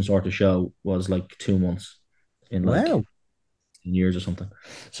doing some sort of show was like 2 months in like Wow, years or something.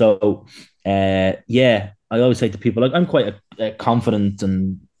 So, yeah, I always say to people, like, I'm quite a confident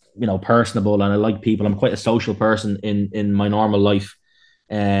and personable, and I like people. I'm quite a social person in my normal life.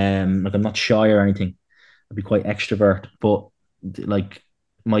 Like I'm not shy or anything. I'd be quite extrovert, but like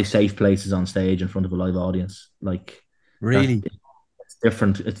my safe place is on stage in front of a live audience. Like that, really, it's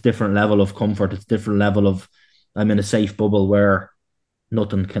different. It's different level of comfort. It's different level of I'm in a safe bubble where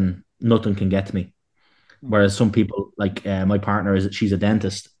nothing can get to me. Mm. Whereas some people, like my partner, she's a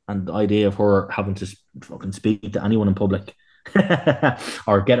dentist, and the idea of her having to fucking speak to anyone in public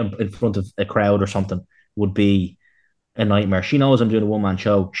or get in front of a crowd or something would be a nightmare. She knows I'm doing a one man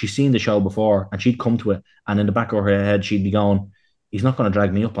show. She's seen the show before, and she'd come to it, and in the back of her head, she'd be going, "He's not going to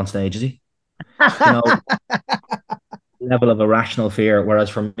drag me up on stage, is he?" You know, level of irrational fear. Whereas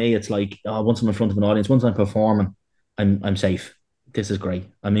for me, it's like, oh, once I'm in front of an audience, once I'm performing, I'm safe. This is great.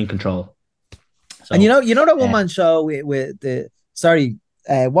 I'm in control. and So, that one uh, man show with the sorry,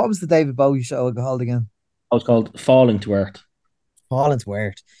 what was the David Bowie show called again? I was called Falling to Earth. Falling to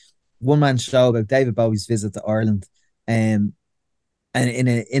Earth. One man show about David Bowie's visit to Ireland, um, and in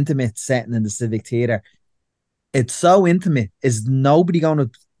an intimate setting in the Civic Theatre. It's so intimate. Is nobody going to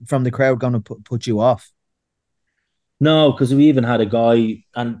from the crowd going to put you off? No, because we even had a guy,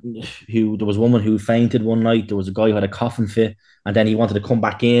 and who there was a woman who fainted one night. There was a guy who had a coughing fit, and then he wanted to come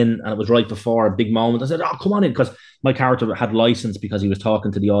back in, and it was right before a big moment. I said, "Oh, come on in," because my character had license because he was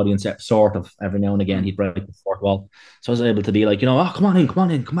talking to the audience, sort of every now and again. Mm. He'd break the fourth wall, so I was able to be like, "Oh, come on in, come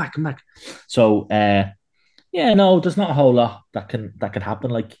on in, come back, come back." So, yeah, no, there's not a whole lot that can happen.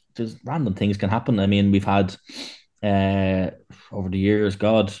 Like, there's random things can happen. I mean, we've had uh over the years,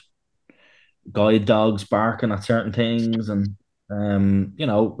 God, guide dogs barking at certain things, and you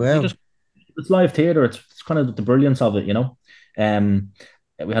Well, just it's live theater. It's kind of the brilliance of it. Um,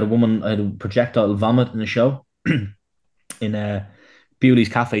 we had a woman, I had a projectile vomit in the show in Bewley's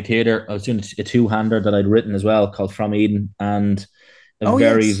Cafe Theatre. I was doing a two-hander that I'd written as well called From Eden, and a oh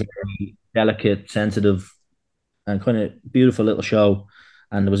very, yes, very delicate, sensitive, and kind of beautiful little show.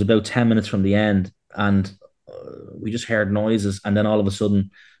 And it was about 10 minutes from the end, and we just heard noises, and then all of a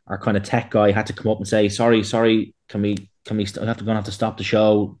sudden, our kind of tech guy had to come up and say, "Sorry, sorry, can we? Gonna have to stop the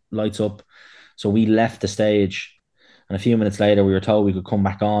show. Lights up." So we left the stage, and a few minutes later, we were told we could come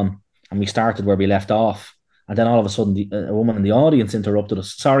back on, and we started where we left off. And then all of a sudden, a woman in the audience interrupted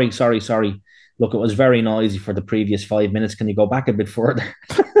us. Sorry, sorry, sorry. Look, it was very noisy for the previous 5 minutes. Can you go back a bit further?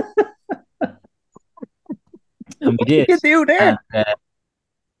 And we what did did. you do And there?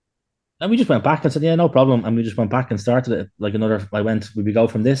 And we just went back and said, yeah, no problem. And we just went back and started it like another. I went, we go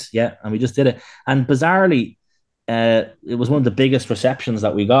from this, yeah, and we just did it. And bizarrely, it was one of the biggest receptions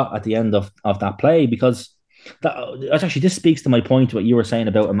that we got at the end of that play because that actually this speaks to my point what you were saying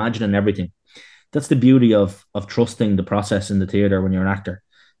about imagining everything. That's the beauty of trusting the process in the theater when you're an actor.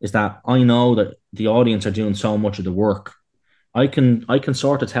 Is that I know that the audience are doing so much of the work. I can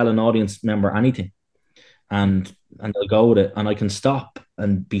sort of tell an audience member anything and I'll go with it, and I can stop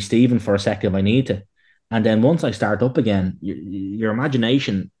and be Stephen for a second if I need to, and then once I start up again, your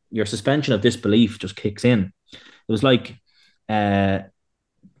imagination, your suspension of disbelief just kicks in. It was like uh,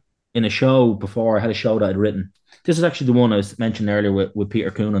 in a show before. I had a show that I'd written. This is actually the one I was mentioning earlier with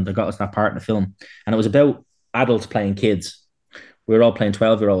Peter Coonan that got us that part in the film, and it was about adults playing kids. We were all playing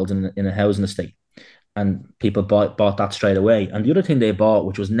 12-year-olds in a housing estate, and people bought that straight away. And the other thing they bought,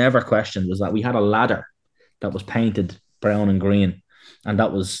 which was never questioned, was that we had a ladder that was painted brown and green. And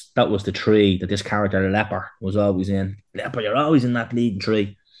that was the tree that this character Leper was always in. Leper, you're always in that leading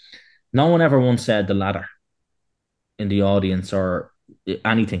tree. No one ever once said the ladder in the audience or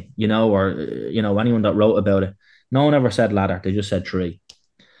anything, or anyone that wrote about it. No one ever said ladder. They just said tree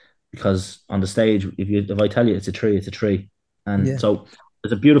because on the stage, if I tell you it's a tree, it's a tree, and Yeah. so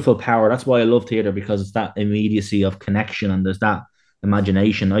there's a beautiful power. That's why I love theater because it's that immediacy of connection and there's that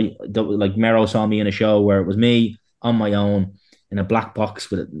imagination. Like Mero saw me in a show where it was me on my own in a black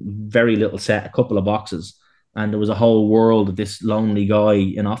box with a very little set, a couple of boxes, and there was a whole world of this lonely guy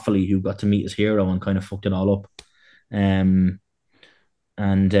in Offaly who got to meet his hero and kind of fucked it all up. Um,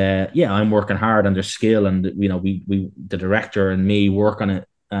 and yeah, I'm working hard and there's skill, and we the director and me work on it,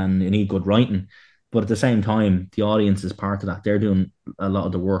 and you need good writing. But at the same time, the audience is part of that. They're doing a lot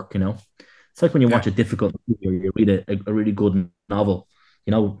of the work. It's like when you Yeah. watch a difficult movie or you read a really good novel,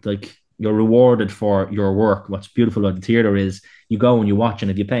 like you're rewarded for your work. What's beautiful about the theater is you go and you watch,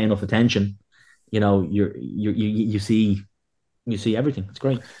 and if you pay enough attention, you see everything. It's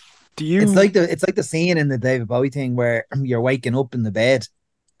great. Do It's you? like the scene in the David Bowie thing where you're waking up in the bed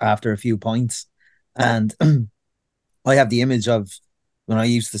after a few pints, and I have the image of when I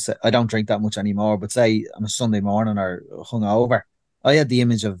used to say I don't drink that much anymore, but say on a Sunday morning or hungover, I had the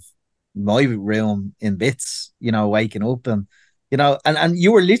image of my room in bits, waking up and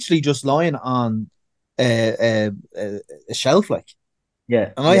you were literally just lying on a shelf like,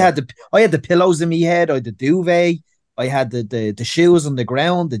 Yeah, and yeah. I had the pillows in my head, I had the duvet, I had the shoes on the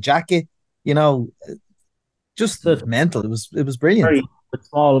ground, the jacket, you know, just So it's mental. It was brilliant. very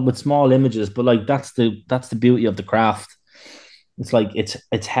with small images, but like that's the beauty of the craft. It's like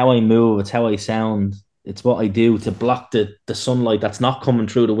it's how I move, it's how I sound, it's what I do to block the sunlight that's not coming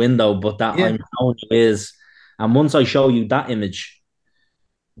through the window, but that Yeah, I'm showing you is. And once I show you that image,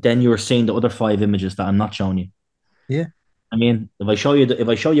 then you're seeing the other five images that I'm not showing you. yeah. I mean, if I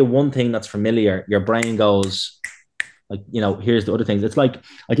show you one thing that's familiar, your brain goes like, here's the other things. It's like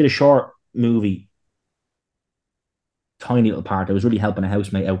I did a short movie, tiny little part. I was really helping a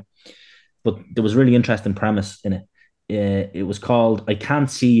housemate out, but there was a really interesting premise in it. It was called "I Can't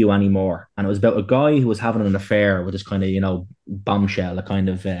See You Anymore," and it was about a guy who was having an affair with this kind of bombshell, a kind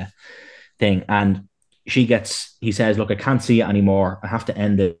of thing. And he says, "Look, I can't see it anymore. I have to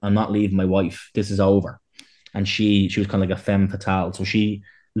end it. I'm not leaving my wife. This is over." And she was kind of like a femme fatale, so she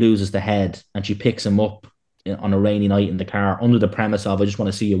loses the head and she picks him up on a rainy night in the car under the premise of, "I just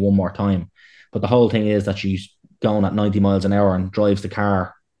want to see you one more time." But the whole thing is that she's going at 90 miles an hour and drives the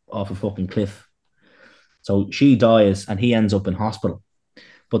car off a fucking cliff. So she dies and he ends up in hospital.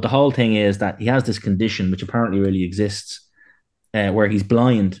 But the whole thing is that he has this condition, which apparently really exists, where he's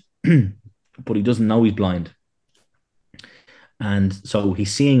blind, but he doesn't know he's blind. And so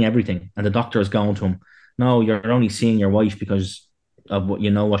he's seeing everything. And the doctor is going to him, "No, you're only seeing your wife because of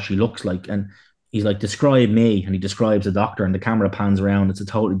what she looks like." And he's like, "Describe me." And he describes the doctor, and the camera pans around. It's a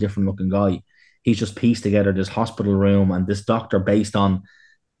totally different looking guy. He's just pieced together this hospital room and this doctor based on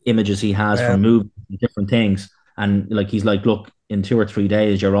images he has Well, from movies, different things. And like he's like, "Look, in 2 or 3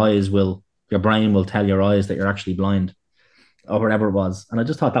 days, your brain will tell your eyes that you're actually blind," or whatever it was. And I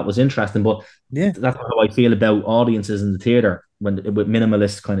just thought that was interesting. But yeah, that's how I feel about audiences in the theater when with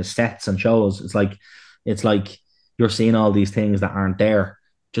minimalist kind of sets and shows. It's like you're seeing all these things that aren't there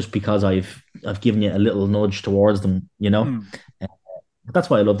just because I've given you a little nudge towards them. Mm, But that's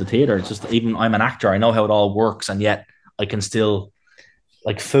why I love the theater. It's just even I'm an actor, I know how it all works, and yet I can still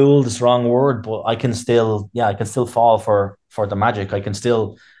like fool this wrong word, but I can still fall for the magic. I can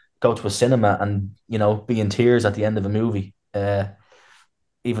still go to a cinema and be in tears at the end of a movie,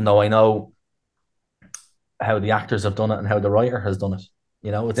 even though I know how the actors have done it and how the writer has done it.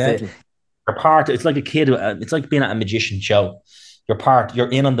 It's the deadly. part. It's like a kid. It's like being at a magician show. you're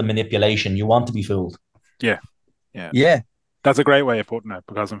in on the manipulation. You want to be fooled. Yeah, yeah. Yeah, That's a great way of putting it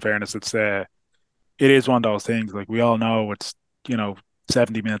because in fairness, it is one of those things. Like we all know it's, you know,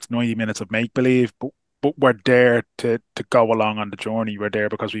 70 minutes, 90 minutes of make believe, but we're there to go along on the journey. We're there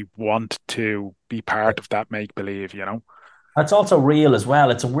because we want to be part of that make believe, you know? It's also real as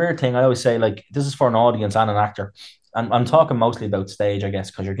well. It's a weird thing. I always say, like, this is for an audience and an actor. And I'm talking mostly about stage, I guess,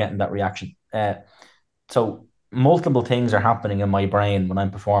 because you're getting that reaction. So multiple things are happening in my brain when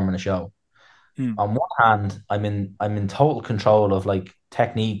I'm performing a show. Hmm. On one hand, I'm in total control of like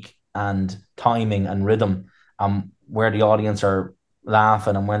technique and timing and rhythm, where the audience are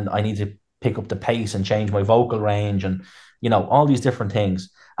laughing and when I need to pick up the pace and change my vocal range and all these different things.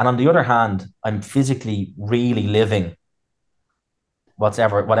 And on the other hand, I'm physically really living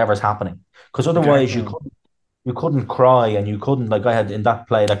whatever's happening. Because Okay. otherwise you couldn't cry and you couldn't, like I had in that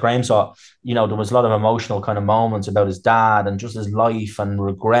play that Graham saw, there was a lot of emotional kind of moments about his dad and just his life and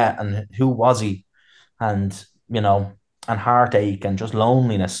regret and who was he and and heartache and just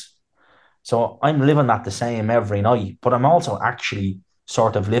loneliness. So I'm living that the same every night, but I'm also actually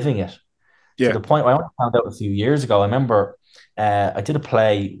sort of living it to Yeah. the point where I only found out a few years ago. I remember I did a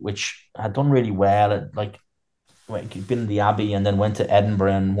play which had done really well. Been in the Abbey and then went to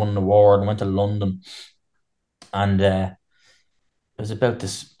Edinburgh and won an award and went to London. And it was about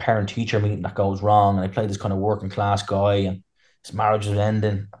this parent teacher meeting that goes wrong. And I played this kind of working class guy and his marriage was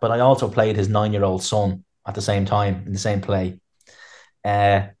ending. But I also played his 9-year old son at the same time in the same play.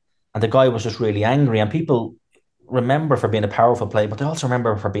 Uh, and the guy was just really angry. And people remember for being a powerful play, but they also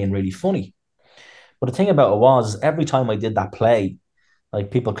remember for being really funny. But the thing about it was, every time I did that play,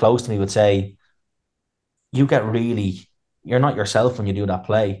 like people close to me would say, you get really, you're not yourself when you do that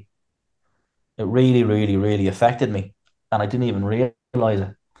play. It really, really, really affected me. And I didn't even realize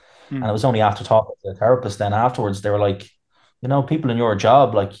it. And Hmm. it was only after talking to the therapist then afterwards, they were like, people in your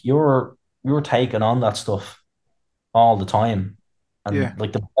job, like you're taking on that stuff all the time. Yeah. And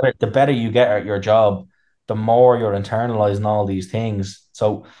like the better you get at your job, the more you're internalizing all these things.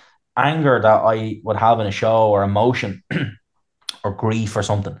 So anger that I would have in a show or emotion or grief or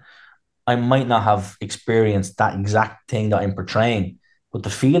something, I might not have experienced that exact thing that I'm portraying, but the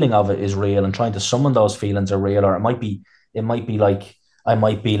feeling of it is real and trying to summon those feelings are real. Or it might be like I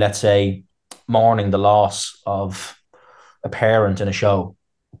might be, let's say, mourning the loss of a parent in a show,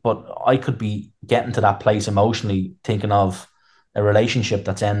 but I could be getting to that place emotionally, thinking of a relationship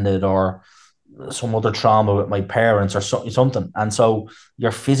that's ended or some other trauma with my parents or something. And so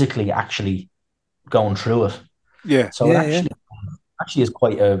you're physically actually going through it. Yeah. So it yeah, yeah, actually is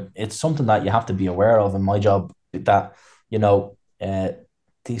it's something that you have to be aware of in my job that, you know, uh,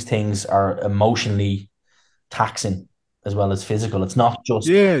 these things are emotionally taxing as well as physical. It's not just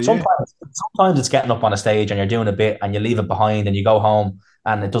Yeah. Yeah. sometimes it's getting up on a stage and you're doing a bit and you leave it behind and you go home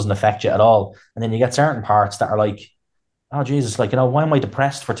and it doesn't affect you at all. And then you get certain parts that are like, oh Jesus, like, why am I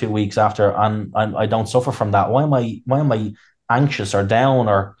depressed for 2 weeks after and I don't suffer from that? Why am I anxious or down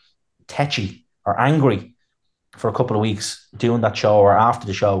or tetchy or angry for a couple of weeks doing that show or after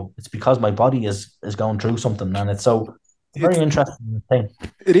the show? It's because my body is going through something, and it's a very It's interesting thing.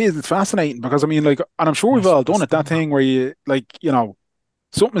 it is. It's fascinating because I mean, like, and I'm sure we've all done it. That thing where you like,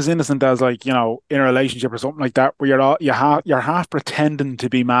 something as innocent as like, in a relationship or something like that, where you're half pretending to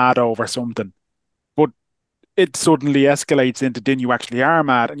be mad over something, but it suddenly escalates into then you actually are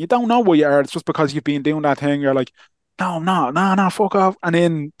mad and you don't know what you are. It's just because you've been doing that thing. You're like, no, no, no, no, fuck off. And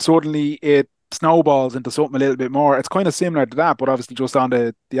then suddenly it snowballs into something a little bit more. It's kind of similar to that, but obviously just on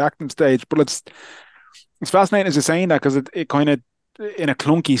the acting stage. But it's fascinating as you're saying that because it kind of, in a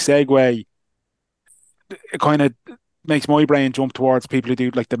clunky segue, it kind of makes my brain jump towards people who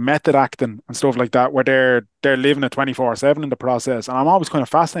do like the method acting and stuff like that, where they're living it 24/7 in the process. And I'm always kind of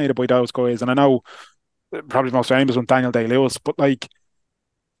fascinated by those guys. And I know probably the most famous one, Daniel Day Lewis. But like,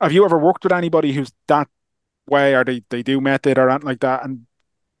 have you ever worked with anybody who's that way, or they do method or anything like that? And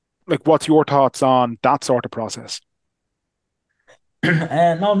like, what's your thoughts on that sort of process?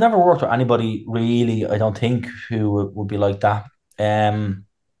 No, I've never worked with anybody really, I don't think, who would be like that. Um,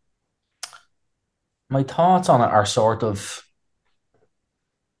 my thoughts on it are sort of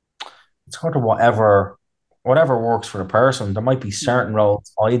whatever works for the person. There might be Mm. certain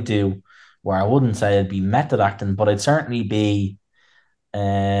roles I do where I wouldn't say it'd be method acting, but I'd certainly be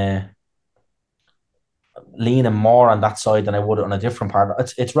uh, leaning more on that side than I would on a different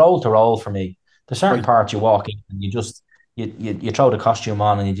part. It's role to role for me. There's certain Right. parts you walk in and you throw the costume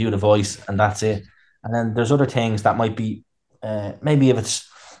on and you do the voice and that's it. And then there's other things that might be maybe if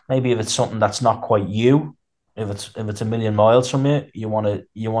it's something that's not quite you, if it's a million miles from you, you want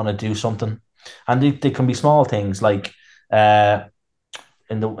to do something, and they can be small things like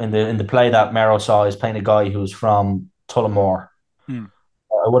in the play that Mero saw is playing a guy who's from Tullamore. Mm.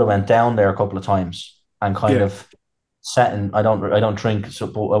 I would have went down there a couple of times and kind Yeah. of sat in. I don't drink, so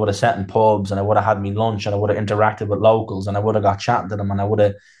but I would have sat in pubs and I would have had me lunch and I would have interacted with locals and I would have got chatting to them and I would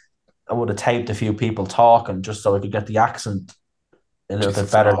have taped a few people talking just so I could get the accent a little Jesus, bit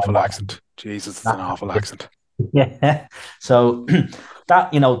it's an better than awful what accent. Jesus, it's an awful naturally. accent. Yeah. So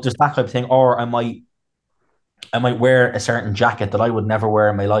that just that type of thing, or I might wear a certain jacket that I would never wear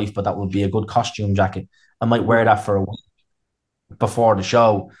in my life, but that would be a good costume jacket. I might wear Right. that for a week before the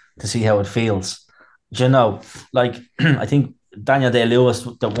show to see how it feels. Do you know, like I think Daniel Day Lewis,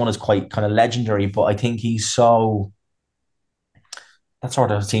 that one is quite kind of legendary, but I think he's so that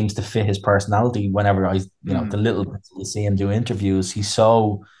sort of seems to fit his personality. Whenever Mm. the little bits you see him do interviews, he's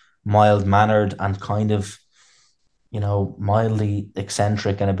so mild mannered and kind of mildly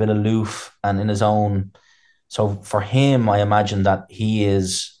eccentric and a bit aloof and in his own. So for him, I imagine that he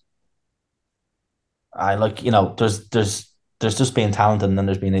is. I like there's just being talented and then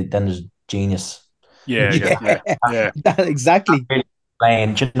there's genius. Yeah, yeah, Yeah, yeah, yeah. that exactly. Really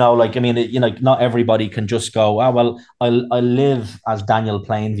playing, like I mean, not everybody can just go. Oh well, I'll live as Daniel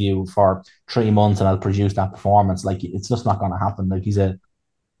Plainview for 3 months and I'll produce that performance. Like it's just not going to happen. Like it's a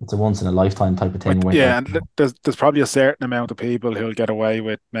once in a lifetime type of thing. Where Yeah, and there's probably a certain amount of people who'll get away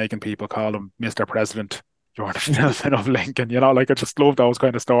with making people call him Mr. President Jordan Nelson of Lincoln. Like I just love those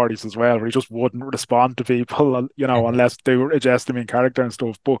kind of stories as well, where he just wouldn't respond to people, unless they were addressing him in character and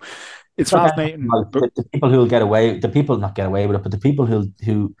stuff. But it's it's like fascinating. like But the people who will get away, the people not get away with it, but the people who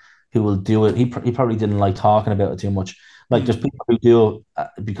will do it. He probably didn't like talking about it too much. Like mm, there's people who do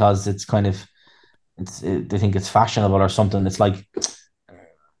it because it's kind of they think it's fashionable or something. It's like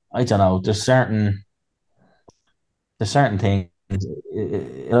I don't know. There's certain things.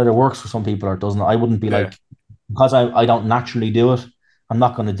 It either works for some people or it doesn't. I wouldn't be yeah, like because I don't naturally do it. I'm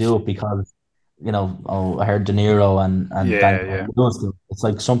not going to do it because oh, I heard De Niro and yeah, Daniel yeah, Lewis do it. It's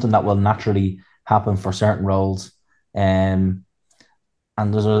like something that will naturally happen for certain roles. And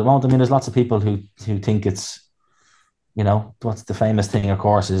there's lots of people who think it's what's the famous thing, of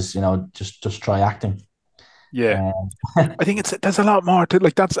course, is just try acting. yeah. Um, I think there's a lot more to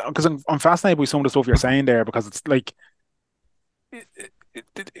like that's because I'm fascinated with some of the stuff you're saying there because it's like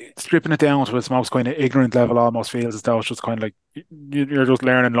stripping it down to its most kind of ignorant level almost feels as though it's just kind of like you're just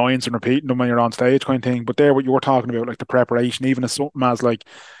learning lines and repeating them when you're on stage kind of thing. But there, what you were talking about, like the preparation, even as something as like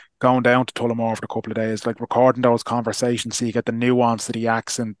going down to Tullamore for a couple of days, like recording those conversations so you get the nuance of the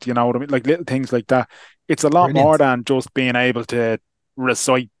accent, you know what I mean? Like little things like that. It's a lot more Brilliant. than just being able to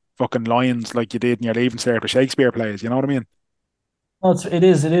recite fucking lines like you did in your Leaving Cert for Shakespeare plays, you know what I mean? well,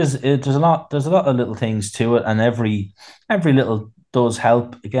 there's a lot of little things to it, and every little does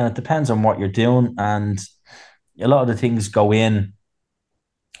help. Again, it depends on what you're doing, and a lot of the things go in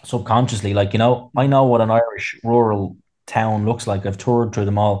subconsciously. Like, I Mm. know what an Irish rural town looks like. I've toured through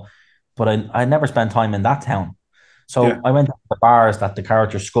them all, but I never spent time in that town. Yeah. So I went to the bars that the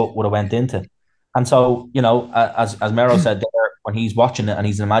character Scott would have went into. And so, as Mero said there, when he's watching it and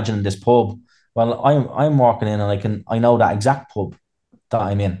he's imagining this pub, well, I'm walking in and I know that exact pub that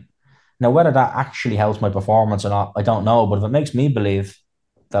I'm in. Now, whether that actually helps my performance or not, I don't know. But if it makes me believe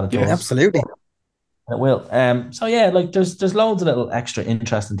that it Yeah. does, Absolutely. it will. So yeah, like there's loads of little extra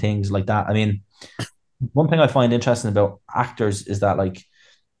interesting things like that. I mean, one thing I find interesting about actors is that like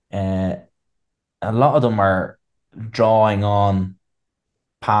uh, a lot of them are drawing on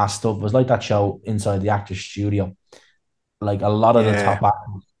past stuff. It was like that show Inside the Actors Studio. Like a lot of the Yeah. top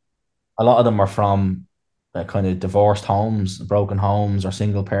actors, a lot of them are from kind of divorced homes, broken homes, or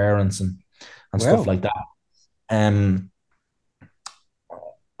single parents and stuff Well, like that. Um,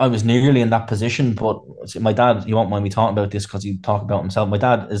 I was nearly in that position, but my dad, you won't mind me talking about this because he talked about himself. My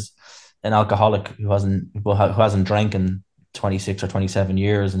dad is an alcoholic who hasn't drank in 26 or 27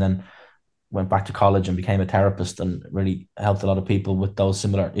 years, and then went back to college and became a therapist and really helped a lot of people with those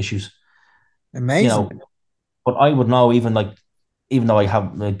similar issues. You amazing. know, but I would know, even though I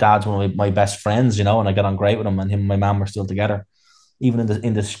have my dad's one of my best friends, and I get on great with him, and him and my mom are still together. Even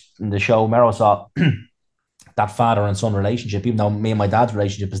in the show, Mero saw that father and son relationship. Even though me and my dad's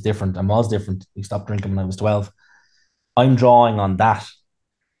relationship is different and was different, he stopped drinking when I was 12. I'm drawing on that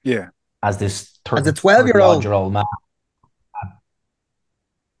Yeah. as this As a 30, 12 year 30 odd old, year old man.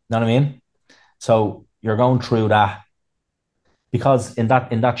 You know what I mean? So you're going through that because in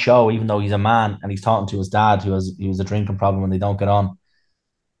that show, even though he's a man and he's talking to his dad who has a drinking problem and they don't get on,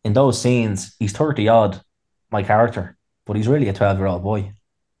 in those scenes, he's 30 odd, my character, but he's really a 12-year-old boy.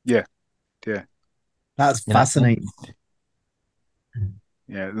 Yeah. Yeah. that's You know? fascinating.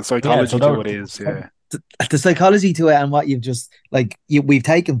 Yeah. The Yeah, so psychology to it is, yeah. the psychology to it and what you've just like we've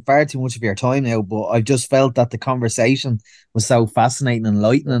taken far too much of your time now, but I've just felt that the conversation was so fascinating and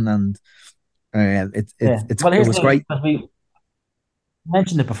enlightening, and Yeah. Well, it here's the was thing, great. because we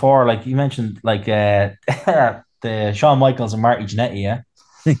mentioned it before. Like you mentioned, like the Shawn Michaels and Marty Jannetty. Yeah.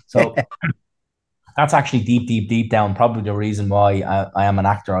 So that's actually deep, deep, deep down, probably the reason why I am an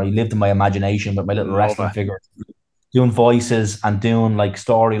actor. I lived in my imagination with my little Love wrestling it. figure, doing voices and doing like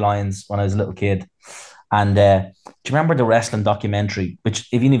storylines when I was a little kid. And do you remember the wrestling documentary? Which,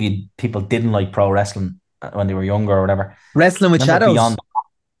 if any of you people didn't like pro wrestling when they were younger or whatever, Wrestling with remember Shadows. Beyond.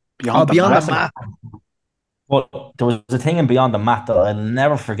 Oh, Beyond the Beyond the Mat. Wrestling. Mat. Well, there was a thing in Beyond the Mat that I'll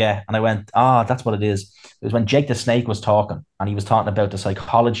never forget. And I went, ah, oh, that's what it is. It was when Jake the Snake was talking, and he was talking about the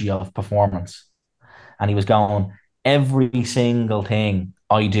psychology of performance. And he was going, every single thing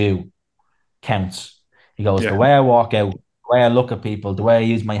I do counts. He goes, the Yeah. way I walk out, the way I look at people, the way I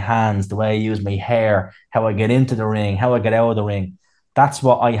use my hands, the way I use my hair, how I get into the ring, how I get out of the ring. That's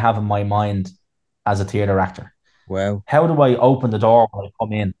what I have in my mind as a theatre actor. Wow. How do I open the door when I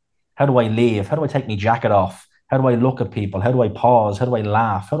come in? How do I leave? How do I take my jacket off? How do I look at people? How do I pause? How do I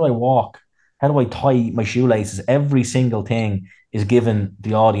laugh? How do I walk? How do I tie my shoelaces? Every single thing is giving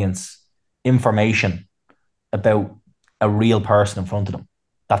the audience information about a real person in front of them.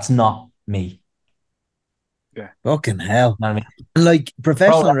 That's not me. Yeah. Fucking hell. You know what I mean? And like Pro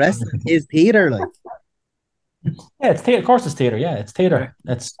professional wrestling. wrestling is theater, like. Yeah, it's theater. Of course, it's theater. Yeah, it's Yeah. theater.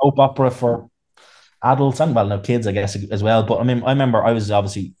 It's soap opera for adults and, well, no, kids, I guess, as well. But I mean, I remember I was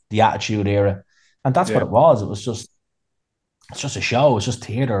obviously the Attitude Era, and that's what Yeah. it was. It's just a show. It's just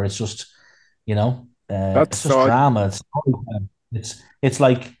theater. It's just, That's it's just so. drama. It's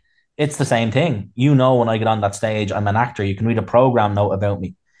like it's the same thing. When I get on that stage, I'm an actor. You can read a program note about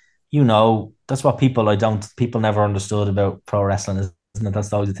me. That's what people never understood about pro wrestling, isn't it?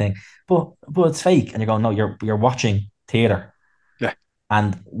 That's always the thing. But it's fake, and you're going, no, you're watching theater, Yeah.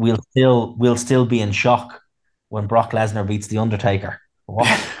 and we'll still be in shock when Brock Lesnar beats the Undertaker. What?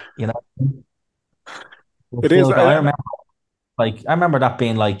 You know, we'll It is. still go. I remember that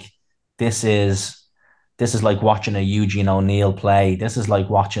being like, this is this is like watching a Eugene O'Neill play. This is like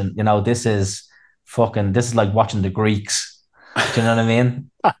watching, this is like watching the Greeks. Do you know what I mean?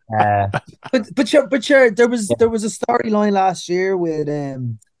 Uh, But there yeah, was a storyline last year with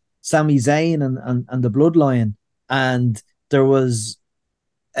Sami Zayn and the Bloodline, and there was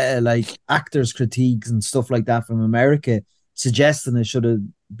like actors critiques and stuff like that from America suggesting it should have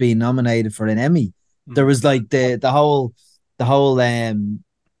been nominated for an Emmy. There Mm. was like the whole the whole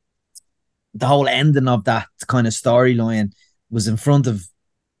ending of that kind of storyline was in front of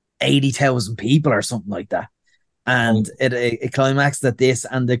 80,000 people or something like that, right. and it climaxed at this,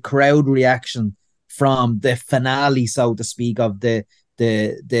 and the crowd reaction from the finale, so to speak, of the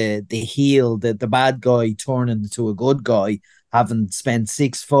heel, the bad guy turning into a good guy, having spent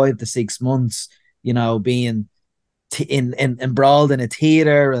 5 to 6 months, being in embroiled in a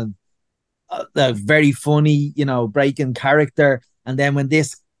theater, and very funny, breaking character, and then when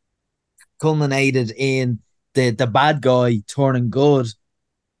this culminated in the bad guy turning good,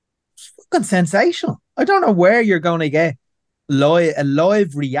 fucking sensational. I don't know where you're going to get a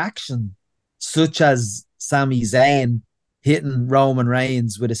live reaction such as Sami Zayn hitting Roman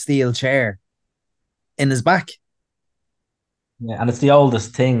Reigns with a steel chair in his back. Yeah, and it's the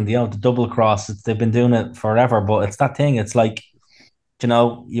oldest thing, the double cross. They've been doing it forever, but it's that thing. It's like,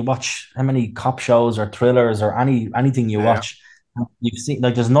 you watch how many cop shows or thrillers or anything you Yeah. watch, you've seen,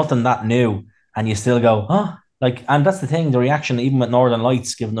 like, there's nothing that new, and you still go, oh, like, and that's the thing. The reaction, even with Northern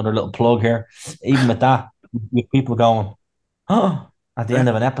Lights, give another little plug here. Even with that, with people going, oh, at the Yeah. end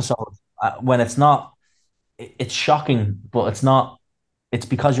of an episode, when it's not, it's shocking, but it's not. It's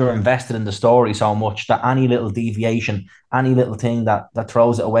because you're invested in the story so much that any little deviation, any little thing that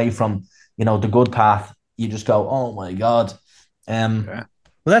throws it away from, the good path, you just go, oh my god. Yeah.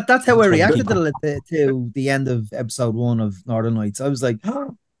 Well, that's how I That's why you reacted keep to going. the end of episode one of Northern Lights. I was like,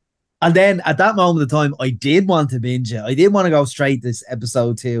 and then at that moment of time, I did want to binge it. I did want to go straight this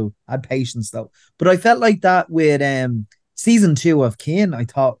episode two. I had patience though, but I felt like that with season two of Kin. I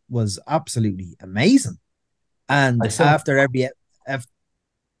thought was absolutely amazing. I And still, after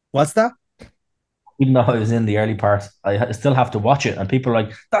what's that? even though I was in the early part, I still have to watch it, and people are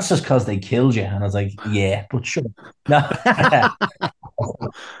like, "That's just because they killed you," and I was like, "Yeah, but sure." No, I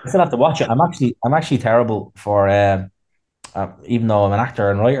still have to watch it. I'm actually terrible for, even though I'm an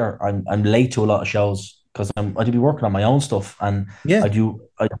actor and writer, I'm late to a lot of shows because I do be working on my own stuff, and Yeah, I do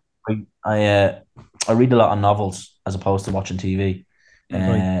I read a lot of novels as opposed to watching TV. Mm.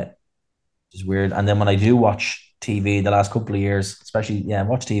 right. Uh, it's weird. And then when I do watch TV the last couple of years, especially, yeah,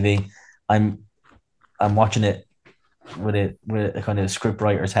 watch TV, I'm I'm watching it with a kind of script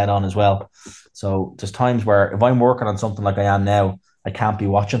writer's head on as well. So there's times where if I'm working on something like I am now, I can't be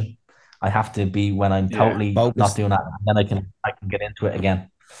watching. I have to be when I'm Yeah. totally not Focused. doing that, and then I can get into it again.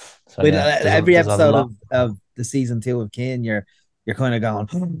 So With yeah, every there's a episode lot. of the season 2 of Kin, you're kind of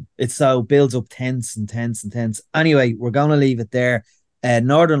going, it's so builds up tense and tense and tense. Anyway, we're gonna leave it there.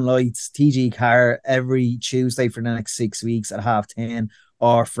 Northern Lights, TG Car every Tuesday for the next 6 weeks at 10:30,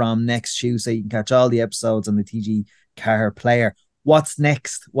 or from next Tuesday. You can catch all the episodes on the TG Car player. What's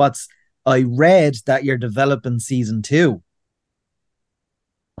next? I read that you're developing season 2.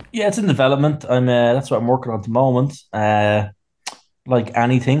 Yeah, it's in development. I'm that's what I'm working on at the moment. Like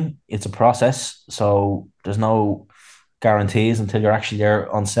anything, it's a process. So there's no guarantees until you're actually there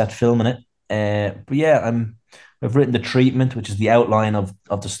on set filming it. But yeah, I've written the treatment, which is the outline of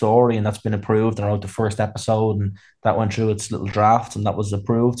the story, and that's been approved. And I wrote the first episode, and that went through its little draft, and that was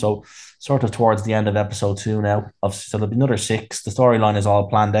approved. So sort of towards the end of episode 2 now. So there'll be another 6. The storyline is all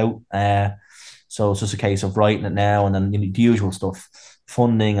planned out. So it's just a case of writing it now, and then the usual stuff,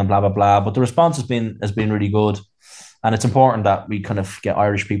 funding and blah blah blah. But the response has been really good, and it's important that we kind of get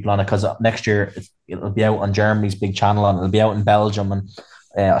Irish people on it because next year it'll be out on Germany's big channel, and it'll be out in Belgium and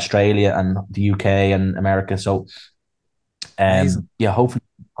Australia and the UK and America. So Amazing. yeah, hopefully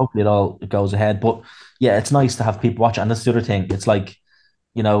it goes ahead. But yeah, it's nice to have people watch it. And that's the other thing. It's like,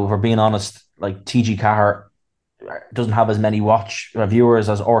 if we're being honest, like TG Carr doesn't have as many viewers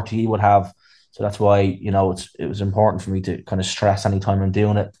as RTE would have. So that's why, it was important for me to kind of stress anytime I'm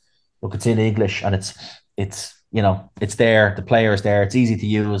doing it. Look, it's in English, and it's there, the player is there, it's easy to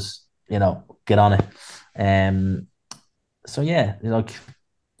use, get on it. So yeah,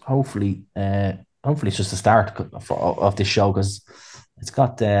 hopefully, hopefully it's just the start of this show, because it's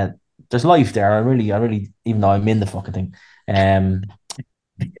got there's life there. I really, even though I'm in the fucking thing, um,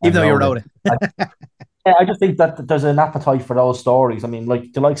 Even and though you wrote wrote it. it. Yeah, I just think that there's an appetite for those stories. I mean,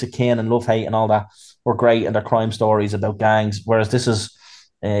 like the likes of Kane and Love Hate and all that were great, and their crime stories about gangs. Whereas this is,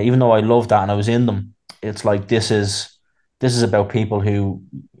 even though I loved that and I was in them, it's like this is about people who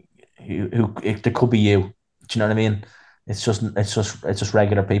it could be you. Do you know what I mean? It's just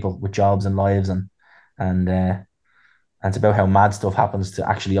regular people with jobs and lives, and it's about how mad stuff happens to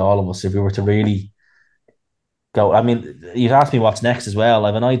actually all of us if we were to really go. I mean, you've asked me what's next as well. I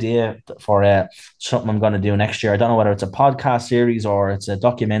have an idea for something I'm going to do next year. I don't know whether it's a podcast series or it's a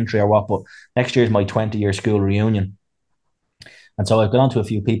documentary or what, but next year is my 20-year school reunion. And so I've gone on to a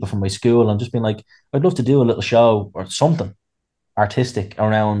few people from my school and just been like, I'd love to do a little show or something artistic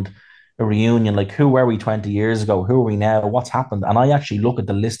around a reunion. Like, who were we 20 years ago? Who are we now? What's happened? And I actually look at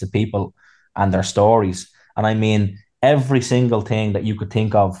the list of people and their stories. And I mean, every single thing that you could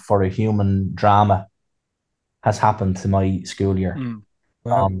think of for a human drama has happened to my school year. Mm.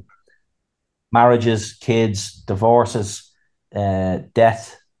 Wow. Um, Marriages, kids, divorces,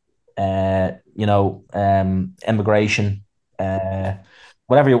 death, immigration, uh,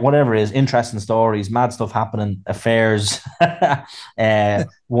 whatever it is, interesting stories, mad stuff happening, affairs,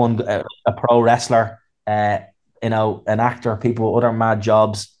 one a pro wrestler, an actor, people, other mad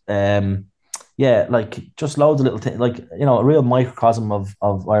jobs. Yeah, like just loads of little things, like a real microcosm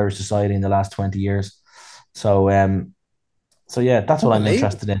of Irish society in the last 20 years. So so yeah, that's what I'm Unbelievable.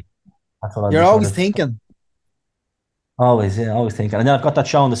 interested in. That's what I'll You're be sort always of thinking. always, yeah, always thinking. And then I've got that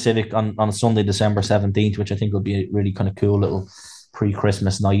show on the Civic on Sunday, December 17th, which I think will be a really kind of cool little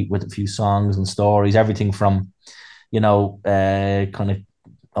pre-Christmas night with a few songs and stories, everything from, kind of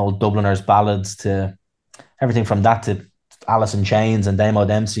old Dubliners ballads to everything from that to Alice in Chains and Damo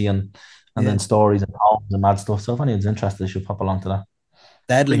Dempsey and Yeah, then stories and poems and mad stuff. So if anyone's interested, they should pop along to that.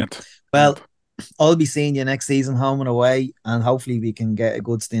 deadly. Brilliant. Well, Brilliant. I'll be seeing you next season, home and away, and hopefully we can get a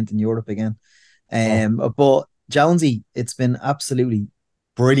good stint in Europe again. Yeah, But Jonesy, it's been absolutely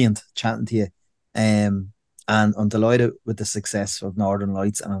brilliant chatting to you. And I'm delighted with the success of Northern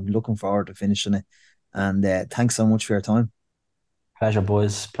Lights, and I'm looking forward to finishing it. And thanks so much for your time. pleasure,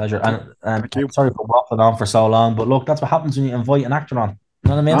 boys, pleasure. Th- And Thank you. sorry for waffling on for so long, but look, that's what happens when you invite an actor on. You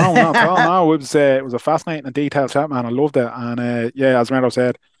know what I mean? No, not at all. No, it was a fascinating and detailed chat, man. I loved it. And yeah, as Mero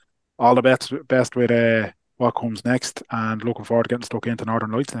said, all the best with what comes next, and looking forward to getting stuck into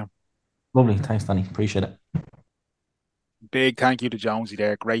Northern Lights now. Lovely. Thanks, Danny. Appreciate it. Big thank you to Jonesy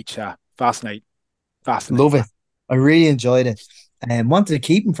there. Great chat. Fascinating. Love Fascinating. it. I really enjoyed it. And wanted to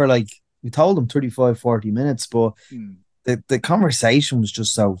keep him for we told him 35, 40 minutes, but Mm. the conversation was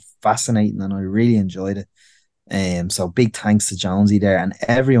just so fascinating and I really enjoyed it. So big thanks to Jonesy there, and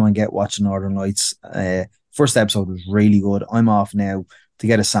everyone get watching Northern Lights. First episode was really good. I'm off now to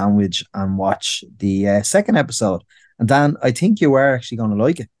get a sandwich and watch the second episode. And Dan, I think you are actually going to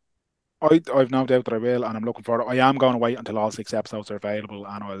like it. I've no doubt that I will, and I'm looking forward. I am going to wait until all 6 episodes are available,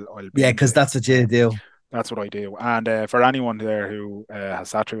 and I'll Yeah, binge because it. that's what you do. That's what I do. And for anyone there who has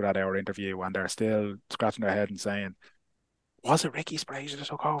sat through that hour interview and they're still scratching their head and saying, was it Ricky Sprazer that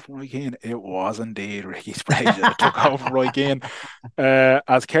took over from Roy Keane? It was indeed Ricky Sprazer that took over from Roy Keane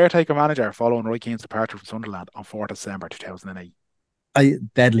as caretaker manager following Roy Keane's departure from Sunderland on 4th December 2008.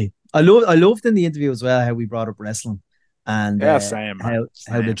 Deadly. I loved in the interview as well how we brought up wrestling and Yeah, same, man.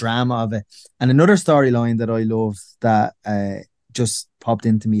 how the Same. drama of it. And another storyline that I loved that just popped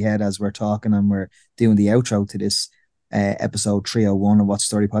into my head as we're talking and we're doing the outro to this episode 301 of What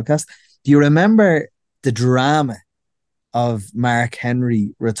Story Podcast. Do you remember the drama of Mark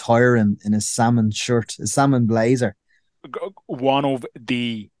Henry retiring in his salmon shirt, his salmon blazer? One of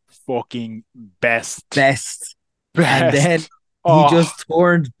the fucking best. Best. And Best. then he Oh, just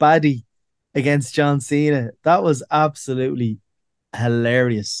turned baddie against John Cena. That was absolutely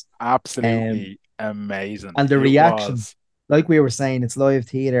hilarious. absolutely amazing. And the It reaction, was. like we were saying, it's live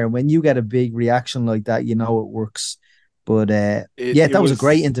theater. And when you get a big reaction like that, you know it works. But It yeah, it that was a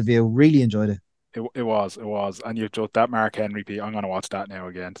great was interview. Really enjoyed it. it was, and you've just that Mark Henry piece. I'm going to watch that now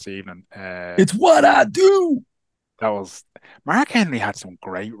again this evening. It's what I do. That was Mark Henry had some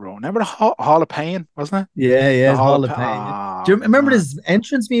great run. Remember the Hall of Pain, wasn't it? Yeah, The yeah, Hall of Hall of Pain. Pain. Do Oh you remember man, his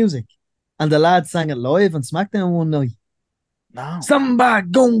entrance music? And the lad sang it live on SmackDown one night. no. Somebody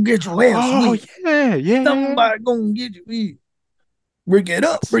gonna get your ass Oh wet. yeah, yeah, yeah, yeah. Somebody gonna get you wet. Break it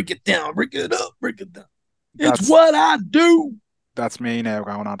up, That's break it down, break it up, break it down. It's that's what I do. that's me now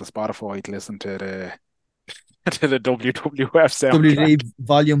going on to Spotify to listen to the to the WWF soundtrack, WWE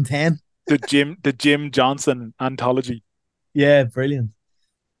Volume 10. the Jim Johnson anthology. Yeah, brilliant.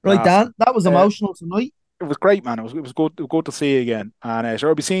 Right, Class. Dan, that was Uh, emotional tonight. it was great, man. It was good to see you again. And sure,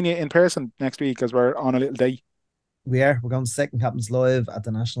 I'll be seeing you in person next week because we're on a little date. We're going to Second Captains Live at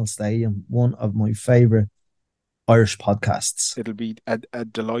the National Stadium, one of my favourite Irish podcasts. It'll be a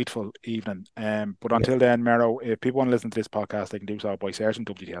delightful evening. But Yeah. until then, Mero, if people want to listen to this podcast, they can do so by searching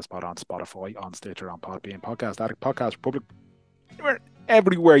WTS Pod on Spotify, on Stitcher, on Podbean, Podcast Addict, Podcast Republic,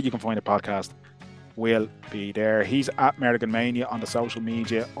 everywhere you can find a podcast will be there. He's at American Mania on the social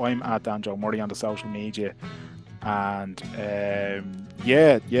media. I'm at Dan Joe Murray on the social media. And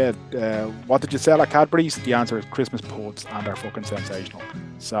what did you sell at Cadbury's? The answer is Christmas puds, and they're fucking sensational.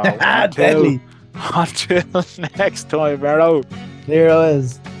 So until Deadly. next time, Mero, There it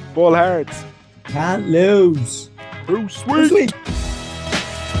is. full hearts. Can't lose. Bruce This Sweet. week.